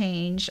to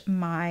change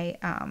my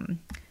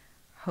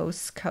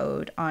host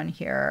code on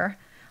here.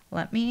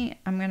 I'm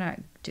going to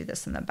do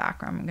this in the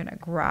background. I'm going to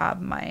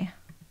grab my...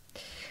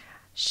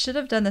 Should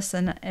have done this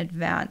in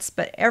advance,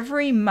 but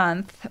every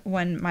month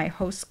when my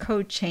host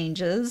code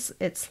changes,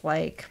 it's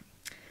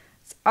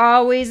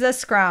always a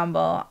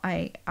scramble.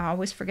 I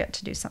always forget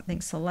to do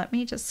something. So let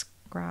me just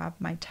grab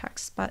my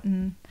text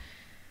button,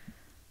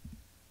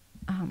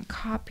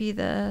 copy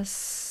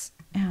this,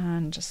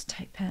 and just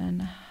type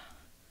in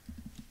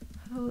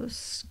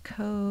host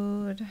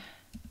code.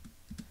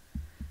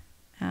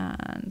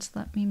 And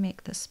let me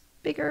make this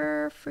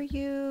bigger for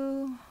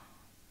you.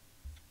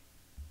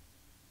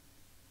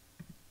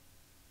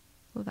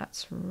 Oh,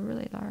 that's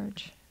really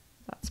large.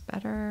 That's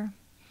better.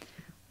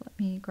 Let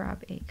me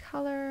grab a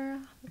color.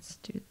 Let's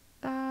do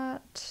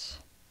that.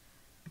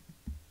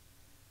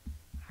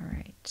 All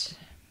right.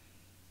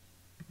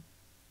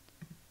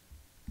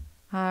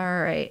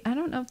 All right. I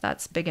don't know if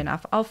that's big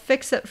enough. I'll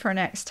fix it for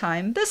next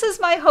time. This is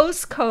my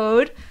host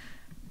code.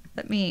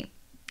 Let me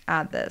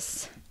add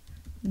this.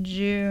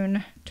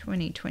 June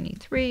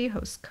 2023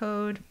 host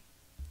code.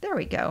 There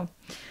we go.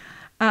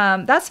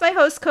 That's my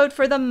host code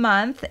for the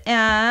month,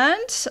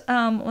 and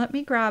let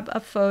me grab a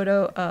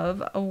photo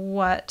of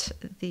what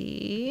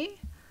the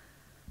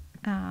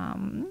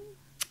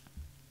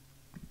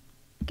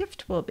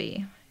gift will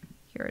be.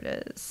 Here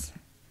it is,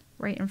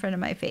 right in front of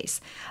my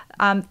face.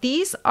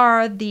 These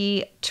are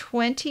the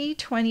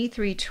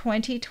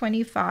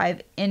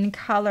 2023-2025 in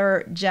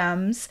color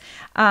gems.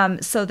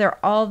 So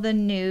they're all the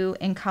new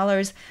in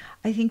colors.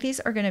 I think these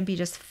are going to be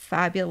just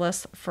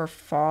fabulous for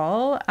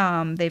fall.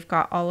 They've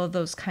got all of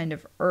those kind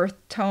of earth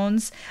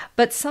tones,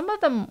 but some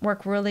of them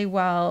work really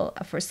well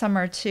for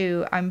summer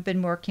too. I've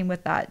been working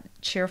with that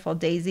Cheerful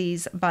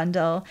Daisies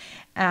bundle,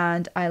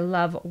 and I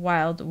love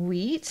wild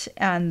wheat,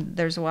 and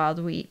there's wild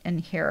wheat in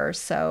here.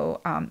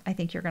 So I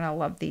think you're going to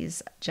love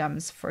these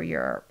gems for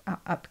your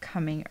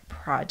upcoming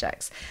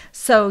projects.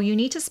 So you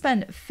need to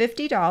spend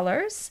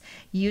 $50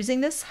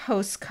 using this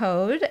host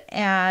code,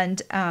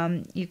 and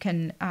you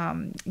can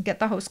get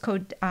the host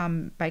code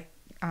by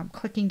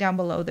clicking down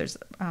below. There's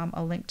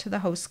a link to the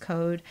host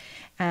code,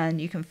 and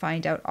you can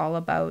find out all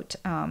about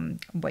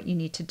what you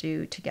need to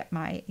do to get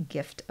my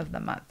gift of the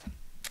month.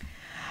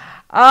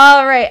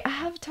 All right, I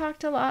have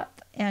talked a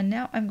lot, and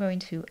now I'm going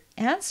to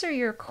answer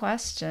your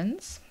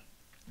questions.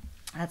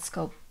 Let's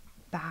go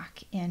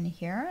back in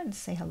here and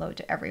say hello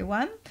to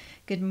everyone.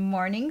 Good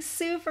morning,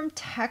 Sue from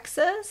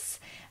Texas,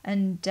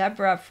 and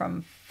Deborah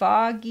from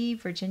foggy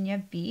Virginia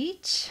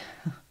Beach.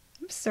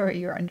 I'm sorry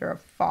you're under a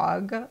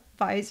fog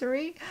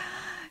advisory.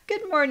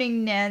 Good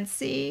morning,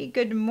 Nancy.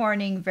 Good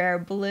morning, Ver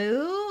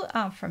Blue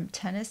from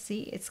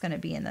Tennessee. It's going to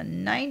be in the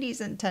 90s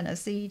in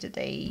Tennessee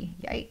today.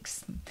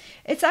 Yikes.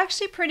 It's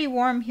actually pretty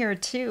warm here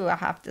too, I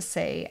have to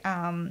say.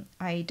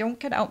 I don't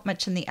get out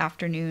much in the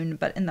afternoon,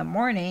 but in the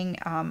morning,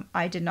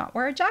 I did not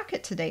wear a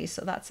jacket today,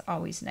 so that's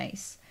always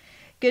nice.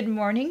 Good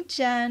morning,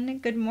 Jen.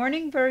 Good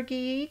morning,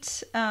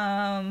 Birgit.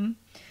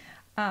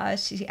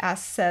 She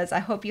says, I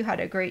hope you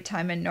had a great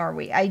time in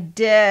Norway. I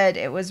did.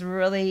 It was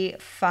really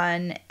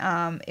fun.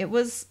 It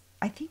was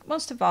I think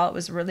most of all, it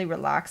was really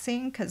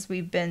relaxing because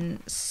we've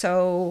been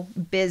so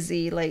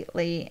busy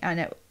lately,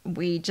 and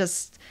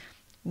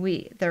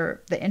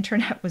the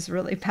internet was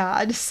really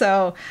bad,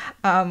 so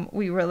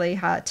we really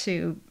had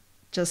to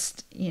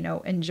just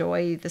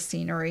enjoy the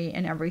scenery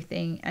and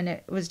everything, and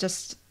it was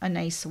just a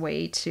nice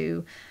way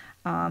to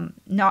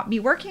not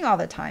be working all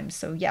the time.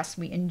 So yes,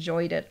 we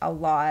enjoyed it a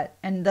lot,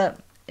 and the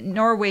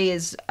Norway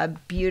is a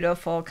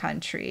beautiful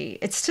country.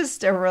 It's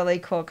just a really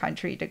cool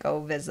country to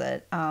go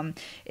visit.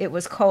 It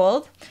was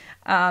cold,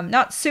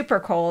 not super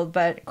cold,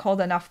 but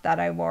cold enough that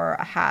I wore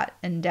a hat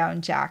and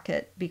down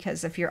jacket,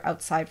 because if you're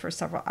outside for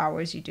several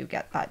hours, you do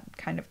get that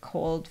kind of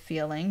cold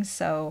feeling.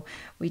 So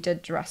we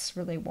did dress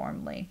really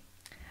warmly.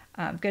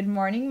 Good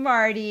morning,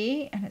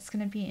 Marty. And it's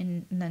going to be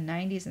in the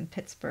 90s in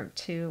Pittsburgh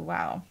too.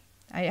 Wow.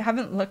 I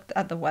haven't looked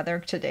at the weather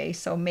today,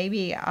 so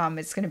maybe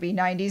it's going to be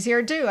 90s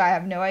here too. I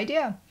have no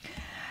idea.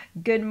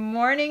 Good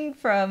morning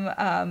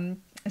from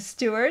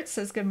Stuart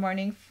says good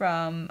morning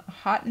from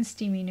hot and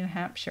steamy New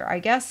Hampshire. I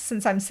guess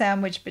since I'm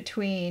sandwiched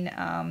between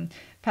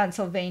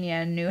Pennsylvania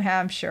and New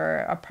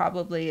Hampshire,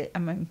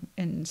 I'm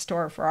in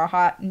store for a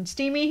hot and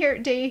steamy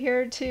day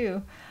here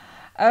too.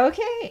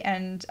 Okay,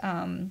 and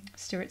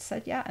Stuart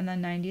said, yeah, in the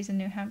 90s in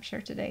New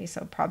Hampshire today,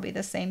 so probably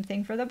the same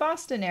thing for the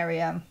Boston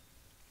area.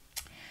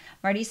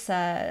 Marty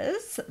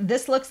says,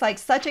 this looks like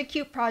such a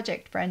cute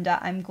project, Brenda.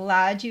 I'm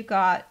glad you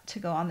got to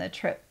go on the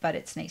trip, but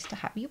it's nice to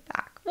have you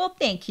back. Well,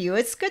 thank you.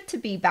 It's good to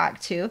be back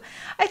too.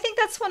 I think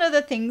that's one of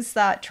the things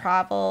that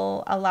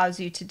travel allows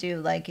you to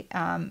do,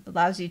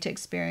 allows you to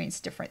experience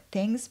different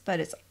things, but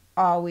it's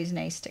always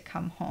nice to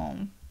come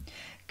home.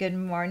 Good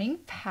morning,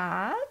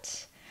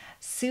 Pat.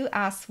 Sue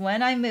asks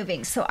when I'm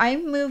moving. So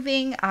I'm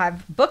moving.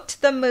 I've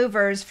booked the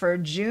movers for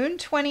June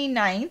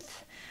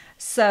 29th.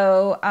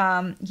 So,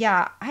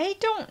 yeah, I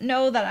don't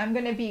know that I'm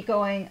going to be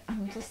going.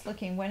 I'm just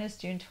looking. When is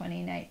June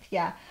 29th?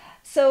 Yeah.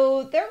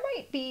 So there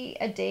might be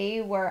a day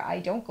where I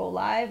don't go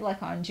live,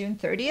 like on June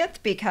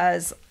 30th,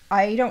 because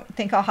I don't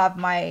think I'll have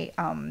my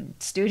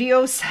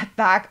studio set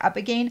back up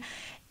again.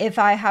 If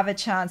I have a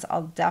chance,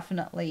 I'll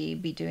definitely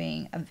be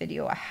doing a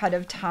video ahead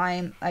of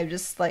time.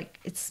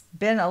 It's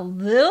been a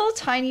little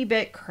tiny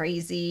bit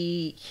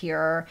crazy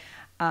here.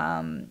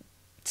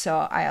 So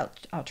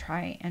I'll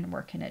try and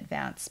work in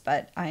advance,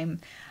 but a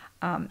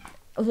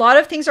lot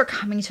of things are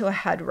coming to a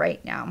head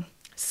right now.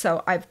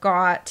 So I've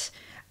got,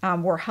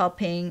 we're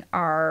helping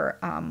our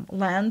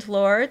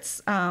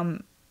landlords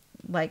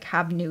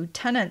have new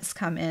tenants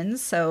come in.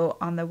 So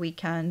on the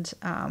weekend,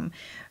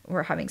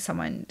 we're having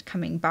someone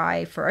coming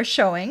by for a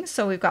showing.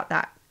 So we've got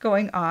that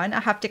going on. I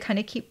have to kind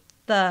of keep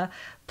the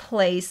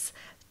place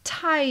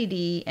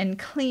tidy and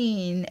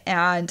clean,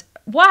 and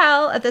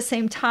while at the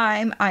same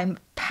time I'm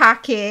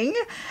packing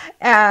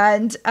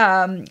and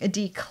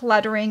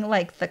decluttering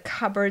like the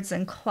cupboards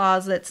and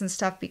closets and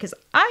stuff, because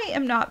I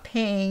am not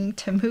paying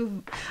to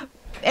move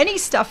any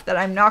stuff that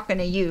I'm not going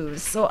to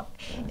use. So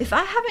if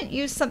I haven't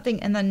used something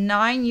in the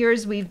 9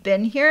 years we've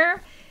been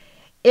here,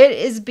 it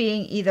is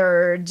being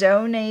either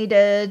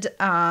donated.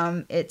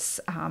 It's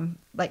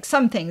like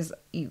some things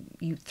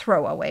you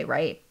throw away,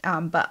 right?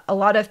 But a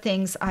lot of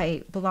things,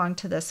 I belong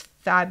to this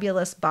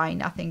fabulous Buy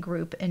Nothing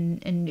group in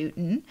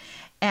Newton.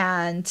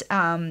 And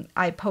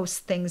I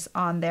post things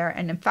on there.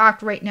 And in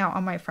fact, right now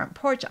on my front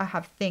porch, I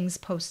have things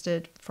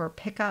posted for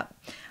pickup.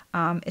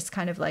 It's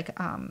kind of like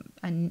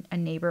a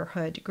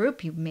neighborhood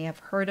group. You may have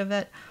heard of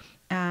it.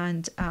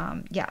 And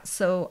yeah,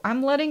 so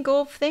I'm letting go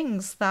of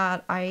things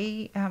that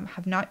I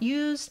have not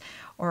used,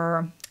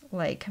 or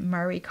like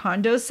Marie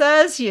Kondo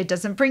says, it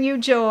doesn't bring you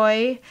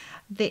joy.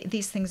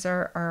 These things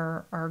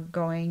are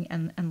going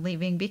and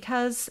leaving,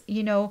 because,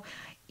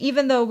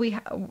 even though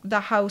the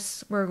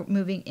house we're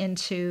moving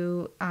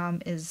into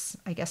is,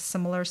 I guess,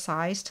 similar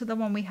size to the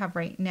one we have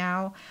right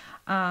now,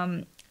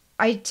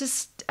 I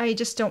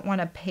just don't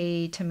want to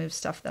pay to move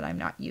stuff that I'm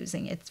not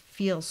using. It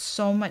feels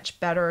so much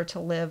better to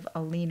live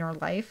a leaner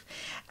life.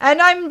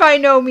 And I'm by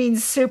no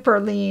means super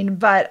lean,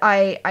 but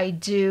I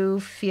do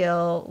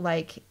feel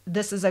like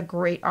this is a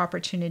great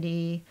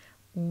opportunity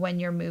when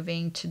you're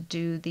moving to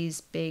do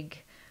these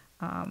big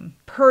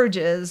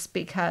purges,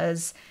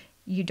 because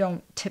you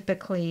don't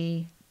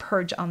typically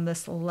purge on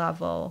this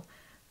level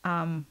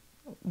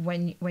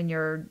when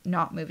you're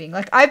not moving.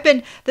 Like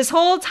this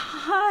whole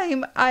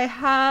time I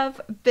have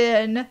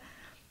been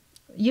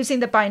using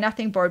the Buy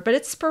Nothing board, but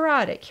it's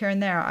sporadic here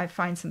and there. I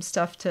find some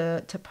stuff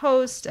to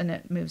post and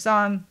it moves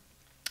on,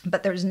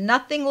 but there's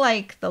nothing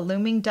like the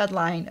looming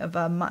deadline of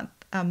a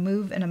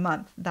move in a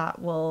month that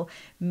will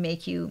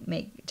make you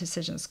make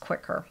decisions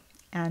quicker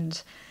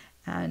and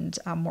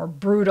more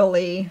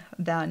brutally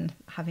than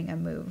having a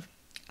move.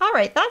 All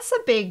right, that's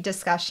a big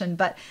discussion,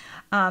 but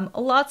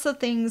lots of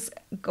things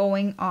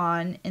going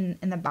on in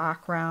the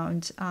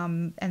background.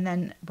 And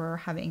then we're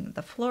having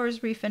the floors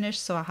refinished,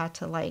 so I had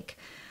to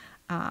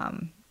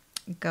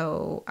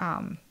go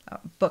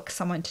book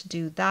someone to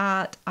do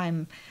that.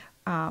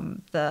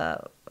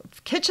 The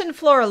kitchen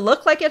floor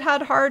looked like it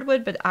had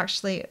hardwood, but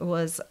actually it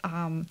was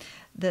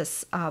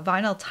this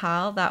vinyl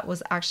tile that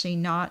was actually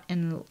not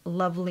in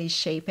lovely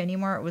shape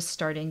anymore. It was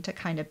starting to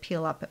kind of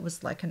peel up. It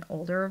was like an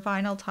older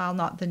vinyl tile,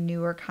 not the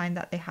newer kind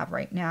that they have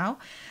right now.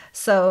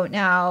 So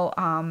now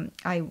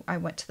I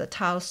went to the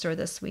tile store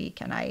this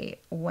week, and I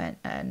went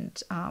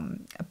and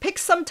picked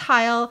some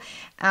tile.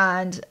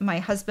 And my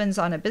husband's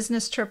on a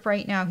business trip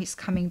right now. He's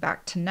coming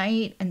back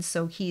tonight, and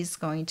so he's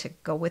going to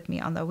go with me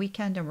on the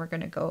weekend, and we're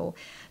going to go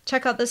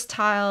check out this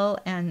tile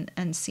and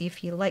see if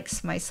he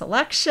likes my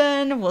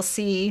selection. We'll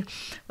see.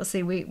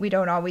 We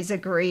don't always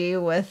agree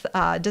with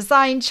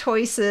design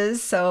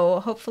choices, so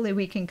hopefully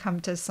we can come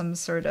to some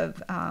sort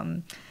of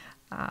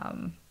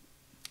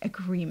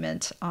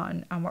agreement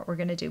on what we're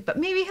going to do. But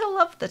maybe he'll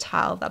love the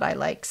tile that I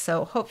like,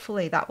 so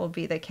hopefully that will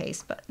be the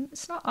case, but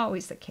it's not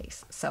always the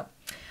case. So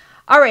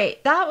all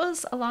right, that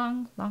was a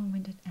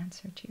long-winded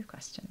answer to your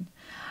question.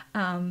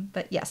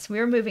 But yes,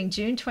 we're moving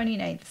June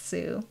 29th,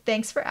 Sue.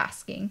 Thanks for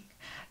asking.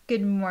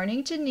 Good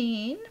morning,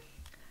 Janine.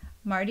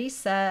 Marty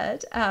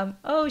said,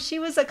 oh, she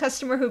was a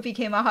customer who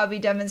became a hobby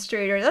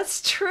demonstrator.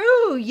 That's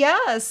true.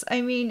 Yes.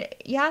 I mean,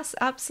 yes,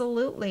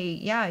 absolutely.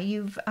 Yeah,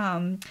 you've,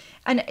 and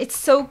it's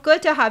so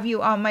good to have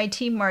you on my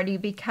team, Marty,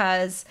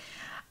 because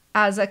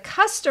as a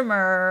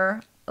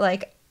customer,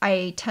 like,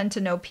 I tend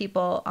to know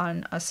people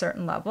on a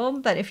certain level,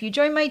 but if you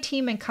join my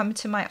team and come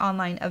to my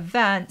online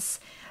events,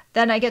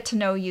 then I get to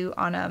know you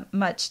on a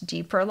much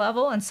deeper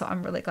level. And so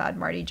I'm really glad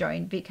Marty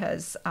joined,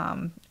 because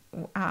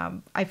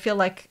I feel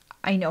like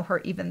I know her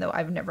even though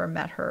I've never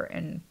met her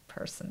in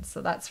person.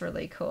 So that's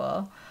really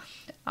cool.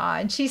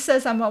 And she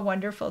says I'm a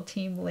wonderful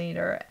team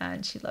leader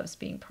and she loves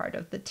being part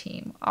of the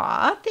team.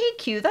 Aw,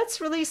 thank you. That's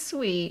really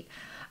sweet.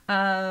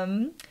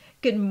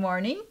 Good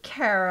morning,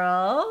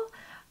 Carol.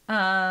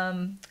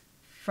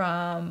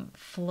 From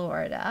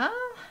Florida.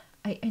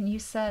 And you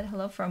said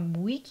hello from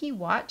Weeki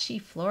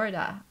Wachee,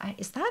 Florida.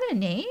 Is that a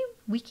name?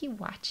 Weeki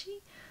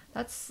Wachee?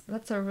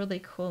 That's a really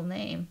cool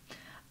name.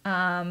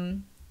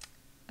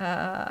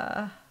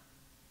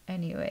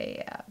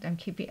 Anyway,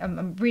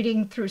 I'm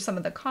reading through some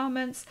of the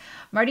comments.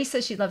 Marty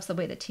says she loves the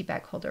way the tea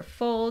bag holder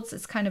folds.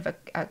 It's kind of a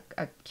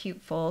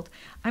cute fold.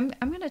 I'm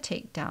gonna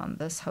take down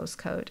this host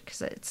code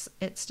because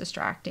it's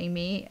distracting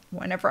me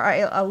whenever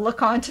I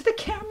look onto the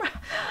camera.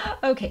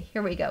 Okay,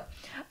 here we go.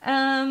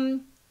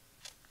 And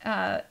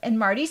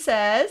Marty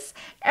says,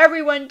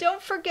 everyone,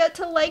 don't forget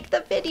to like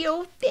the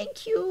video.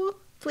 Thank you.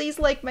 Please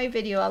like my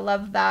video. I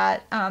love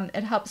that.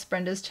 It helps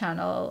Brenda's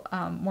channel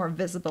more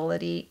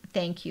visibility.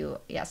 Thank you.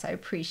 Yes, I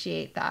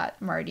appreciate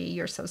that, Marty.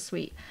 You're so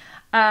sweet.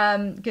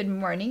 Good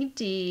morning,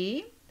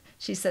 Dee.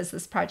 She says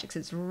this project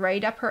is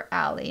right up her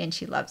alley and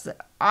she loves it.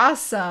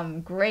 Awesome.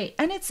 Great.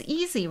 And it's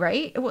easy,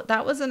 right?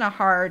 That wasn't a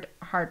hard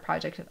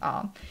project at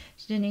all.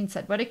 Janine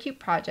said, what a cute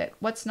project.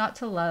 What's not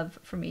to love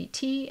for me?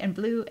 Tea and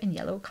blue and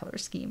yellow color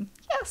scheme.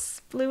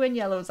 Yes, blue and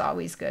yellow is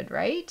always good,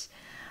 right?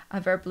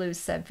 Ver Blue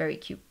said, very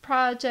cute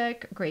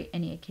project, great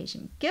any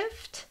occasion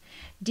gift.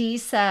 Dee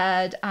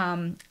said,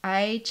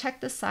 I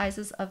checked the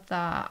sizes of the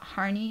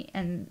Harney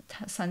and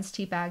Sons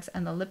tea bags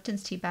and the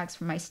Lipton's tea bags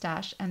for my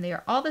stash, and they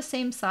are all the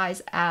same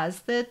size as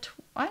the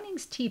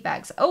Twinings tea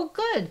bags. Oh,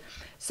 good.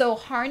 So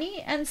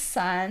Harney and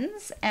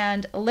Sons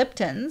and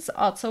Lipton's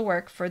also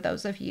work for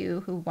those of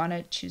you who want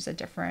to choose a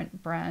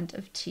different brand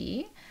of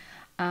tea.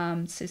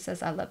 Sue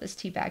says, I love this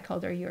tea bag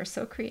holder. You are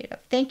so creative.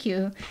 Thank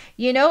you.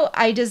 You know,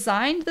 I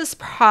designed this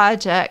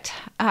project.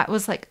 I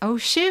was like, oh,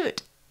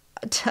 shoot.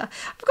 I've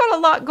got a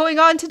lot going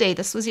on today.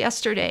 This was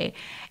yesterday.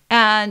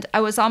 And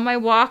I was on my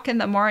walk in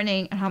the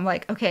morning and I'm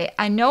like, okay,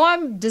 I know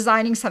I'm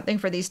designing something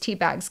for these tea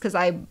bags because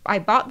I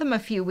bought them a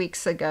few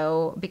weeks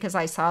ago because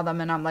I saw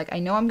them and I'm like, I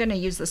know I'm going to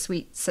use the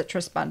sweet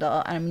citrus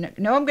bundle and I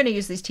know I'm going to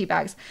use these tea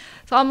bags.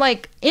 So I'm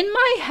like in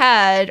my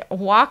head,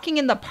 walking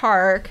in the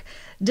park,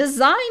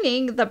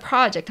 designing the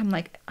project. I'm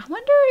like, I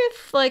wonder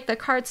if like the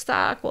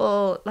cardstock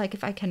will, like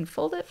if I can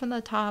fold it from the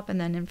top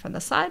and then in from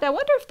the side, I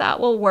wonder if that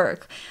will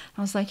work.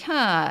 I was like,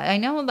 I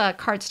know the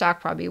cardstock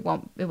probably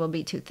it will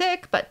be too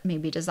thick, but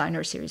maybe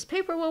designer series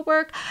paper will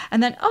work.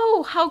 And then,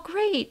 oh, how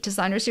great,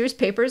 designer series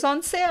paper is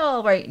on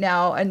sale right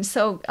now. And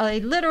so I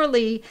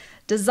literally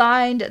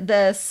designed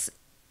this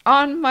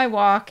on my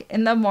walk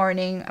in the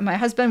morning. My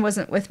husband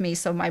wasn't with me,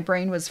 so my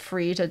brain was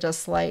free to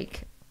just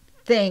like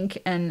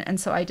think, and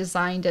so I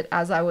designed it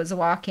as I was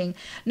walking.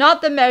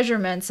 Not the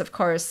measurements, of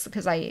course,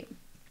 because I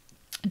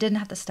didn't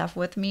have the stuff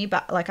with me,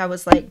 but like I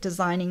was like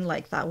designing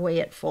like that way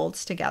it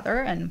folds together,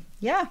 and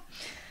yeah,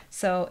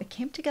 so it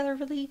came together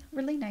really,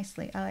 really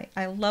nicely.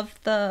 I love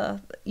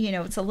the, you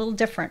know, it's a little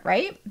different,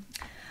 right?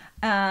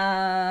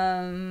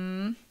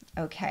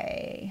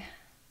 Okay.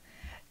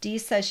 Dee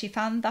says she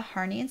found the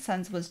Harney &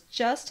 Sons was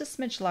just a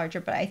smidge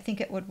larger, but I think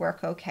it would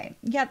work okay.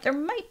 Yeah, there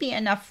might be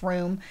enough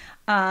room,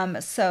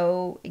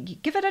 so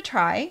give it a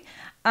try.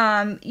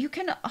 You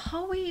can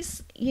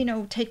always,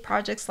 take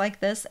projects like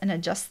this and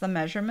adjust the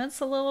measurements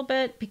a little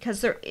bit,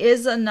 because there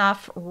is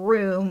enough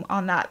room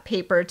on that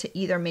paper to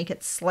either make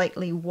it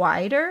slightly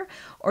wider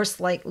or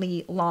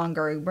slightly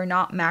longer. We're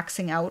not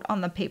maxing out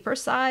on the paper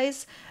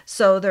size,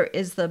 so there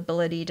is the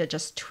ability to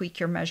just tweak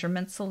your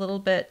measurements a little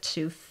bit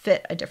to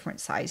fit a different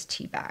size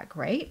tea bag,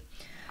 right?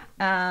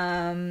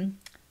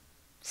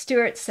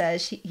 Stuart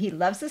says he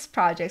loves this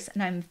project,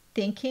 and I'm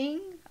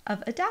thinking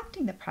of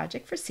adapting the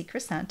project for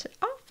Secret Santa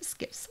office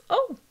gifts.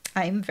 Oh,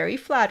 I'm very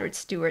flattered,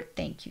 Stuart.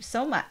 Thank you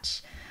so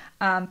much.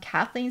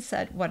 Kathleen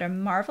said, what a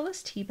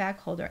marvelous tea bag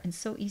holder and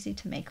so easy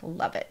to make.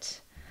 Love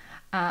it.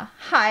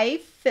 Hi,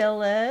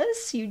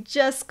 Phyllis. You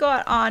just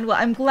got on. Well,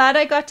 I'm glad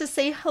I got to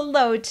say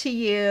hello to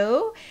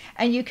you.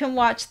 And you can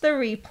watch the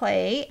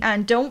replay.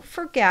 And don't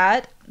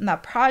forget, the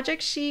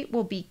project sheet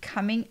will be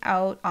coming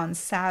out on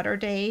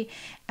Saturday.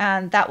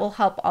 And that will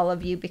help all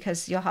of you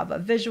because you'll have a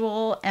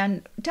visual.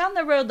 And down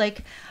the road,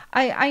 like,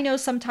 I know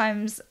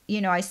sometimes,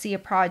 I see a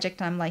project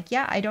and I'm like,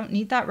 yeah, I don't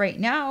need that right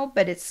now,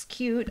 but it's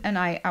cute and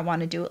I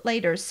want to do it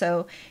later.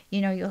 So,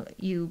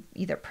 you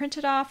either print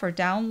it off or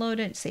download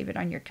it, save it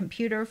on your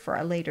computer for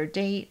a later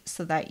date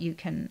so that you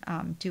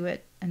can do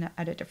it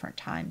at a different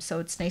time. So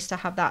it's nice to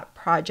have that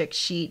project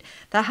sheet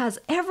that has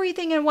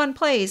everything in one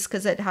place,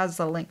 because it has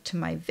a link to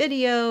my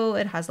video,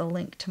 it has a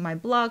link to my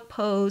blog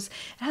post,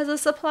 it has a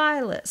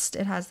supply list,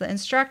 it has the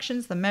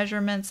instructions, the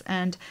measurements,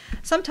 and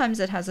sometimes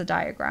it has a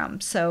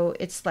diagram. So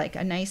it's like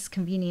a nice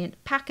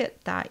convenient packet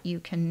that you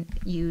can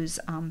use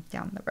down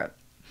the road.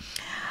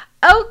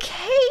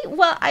 Okay,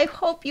 well, I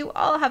hope you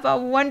all have a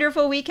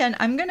wonderful weekend.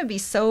 I'm going to be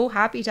so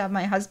happy to have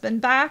my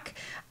husband back.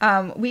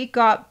 We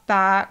got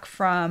back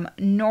from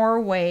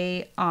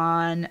Norway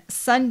on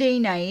Sunday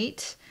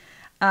night.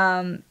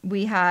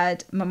 We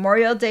had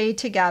Memorial Day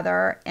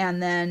together,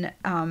 and then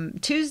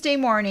Tuesday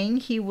morning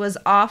he was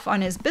off on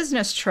his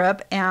business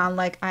trip,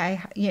 and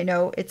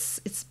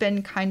it's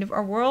been kind of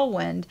a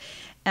whirlwind.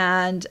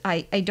 And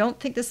I don't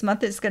think this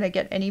month is going to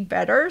get any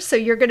better. So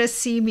you're going to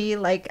see me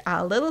like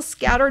a little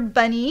scattered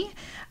bunny,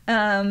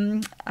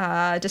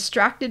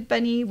 distracted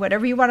bunny,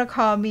 whatever you want to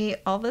call me,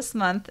 all this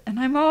month. And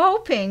I'm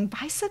hoping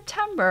by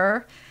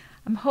September,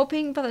 by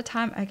the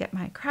time I get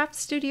my craft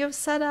studio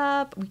set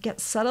up, we get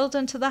settled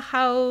into the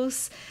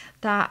house,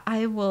 that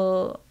I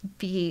will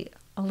be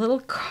a little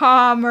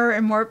calmer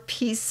and more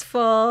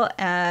peaceful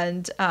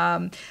and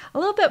a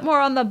little bit more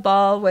on the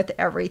ball with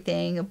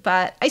everything.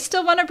 But I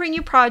still want to bring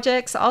you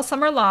projects all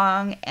summer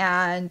long,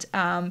 and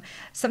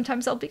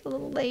sometimes I'll be a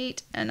little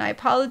late, and I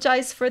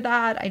apologize for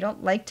that. I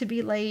don't like to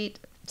be late.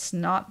 It's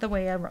not the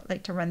way I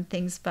like to run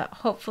things, but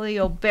hopefully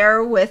you'll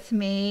bear with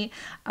me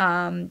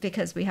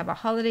because we have a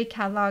holiday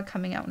catalog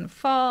coming out in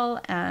fall,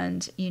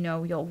 and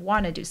you'll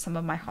want to do some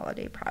of my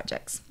holiday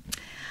projects.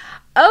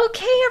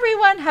 Okay,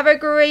 everyone, have a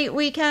great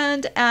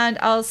weekend, and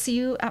I'll see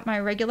you at my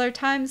regular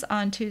times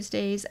on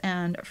Tuesdays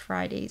and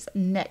Fridays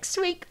next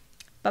week.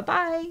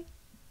 Bye-bye.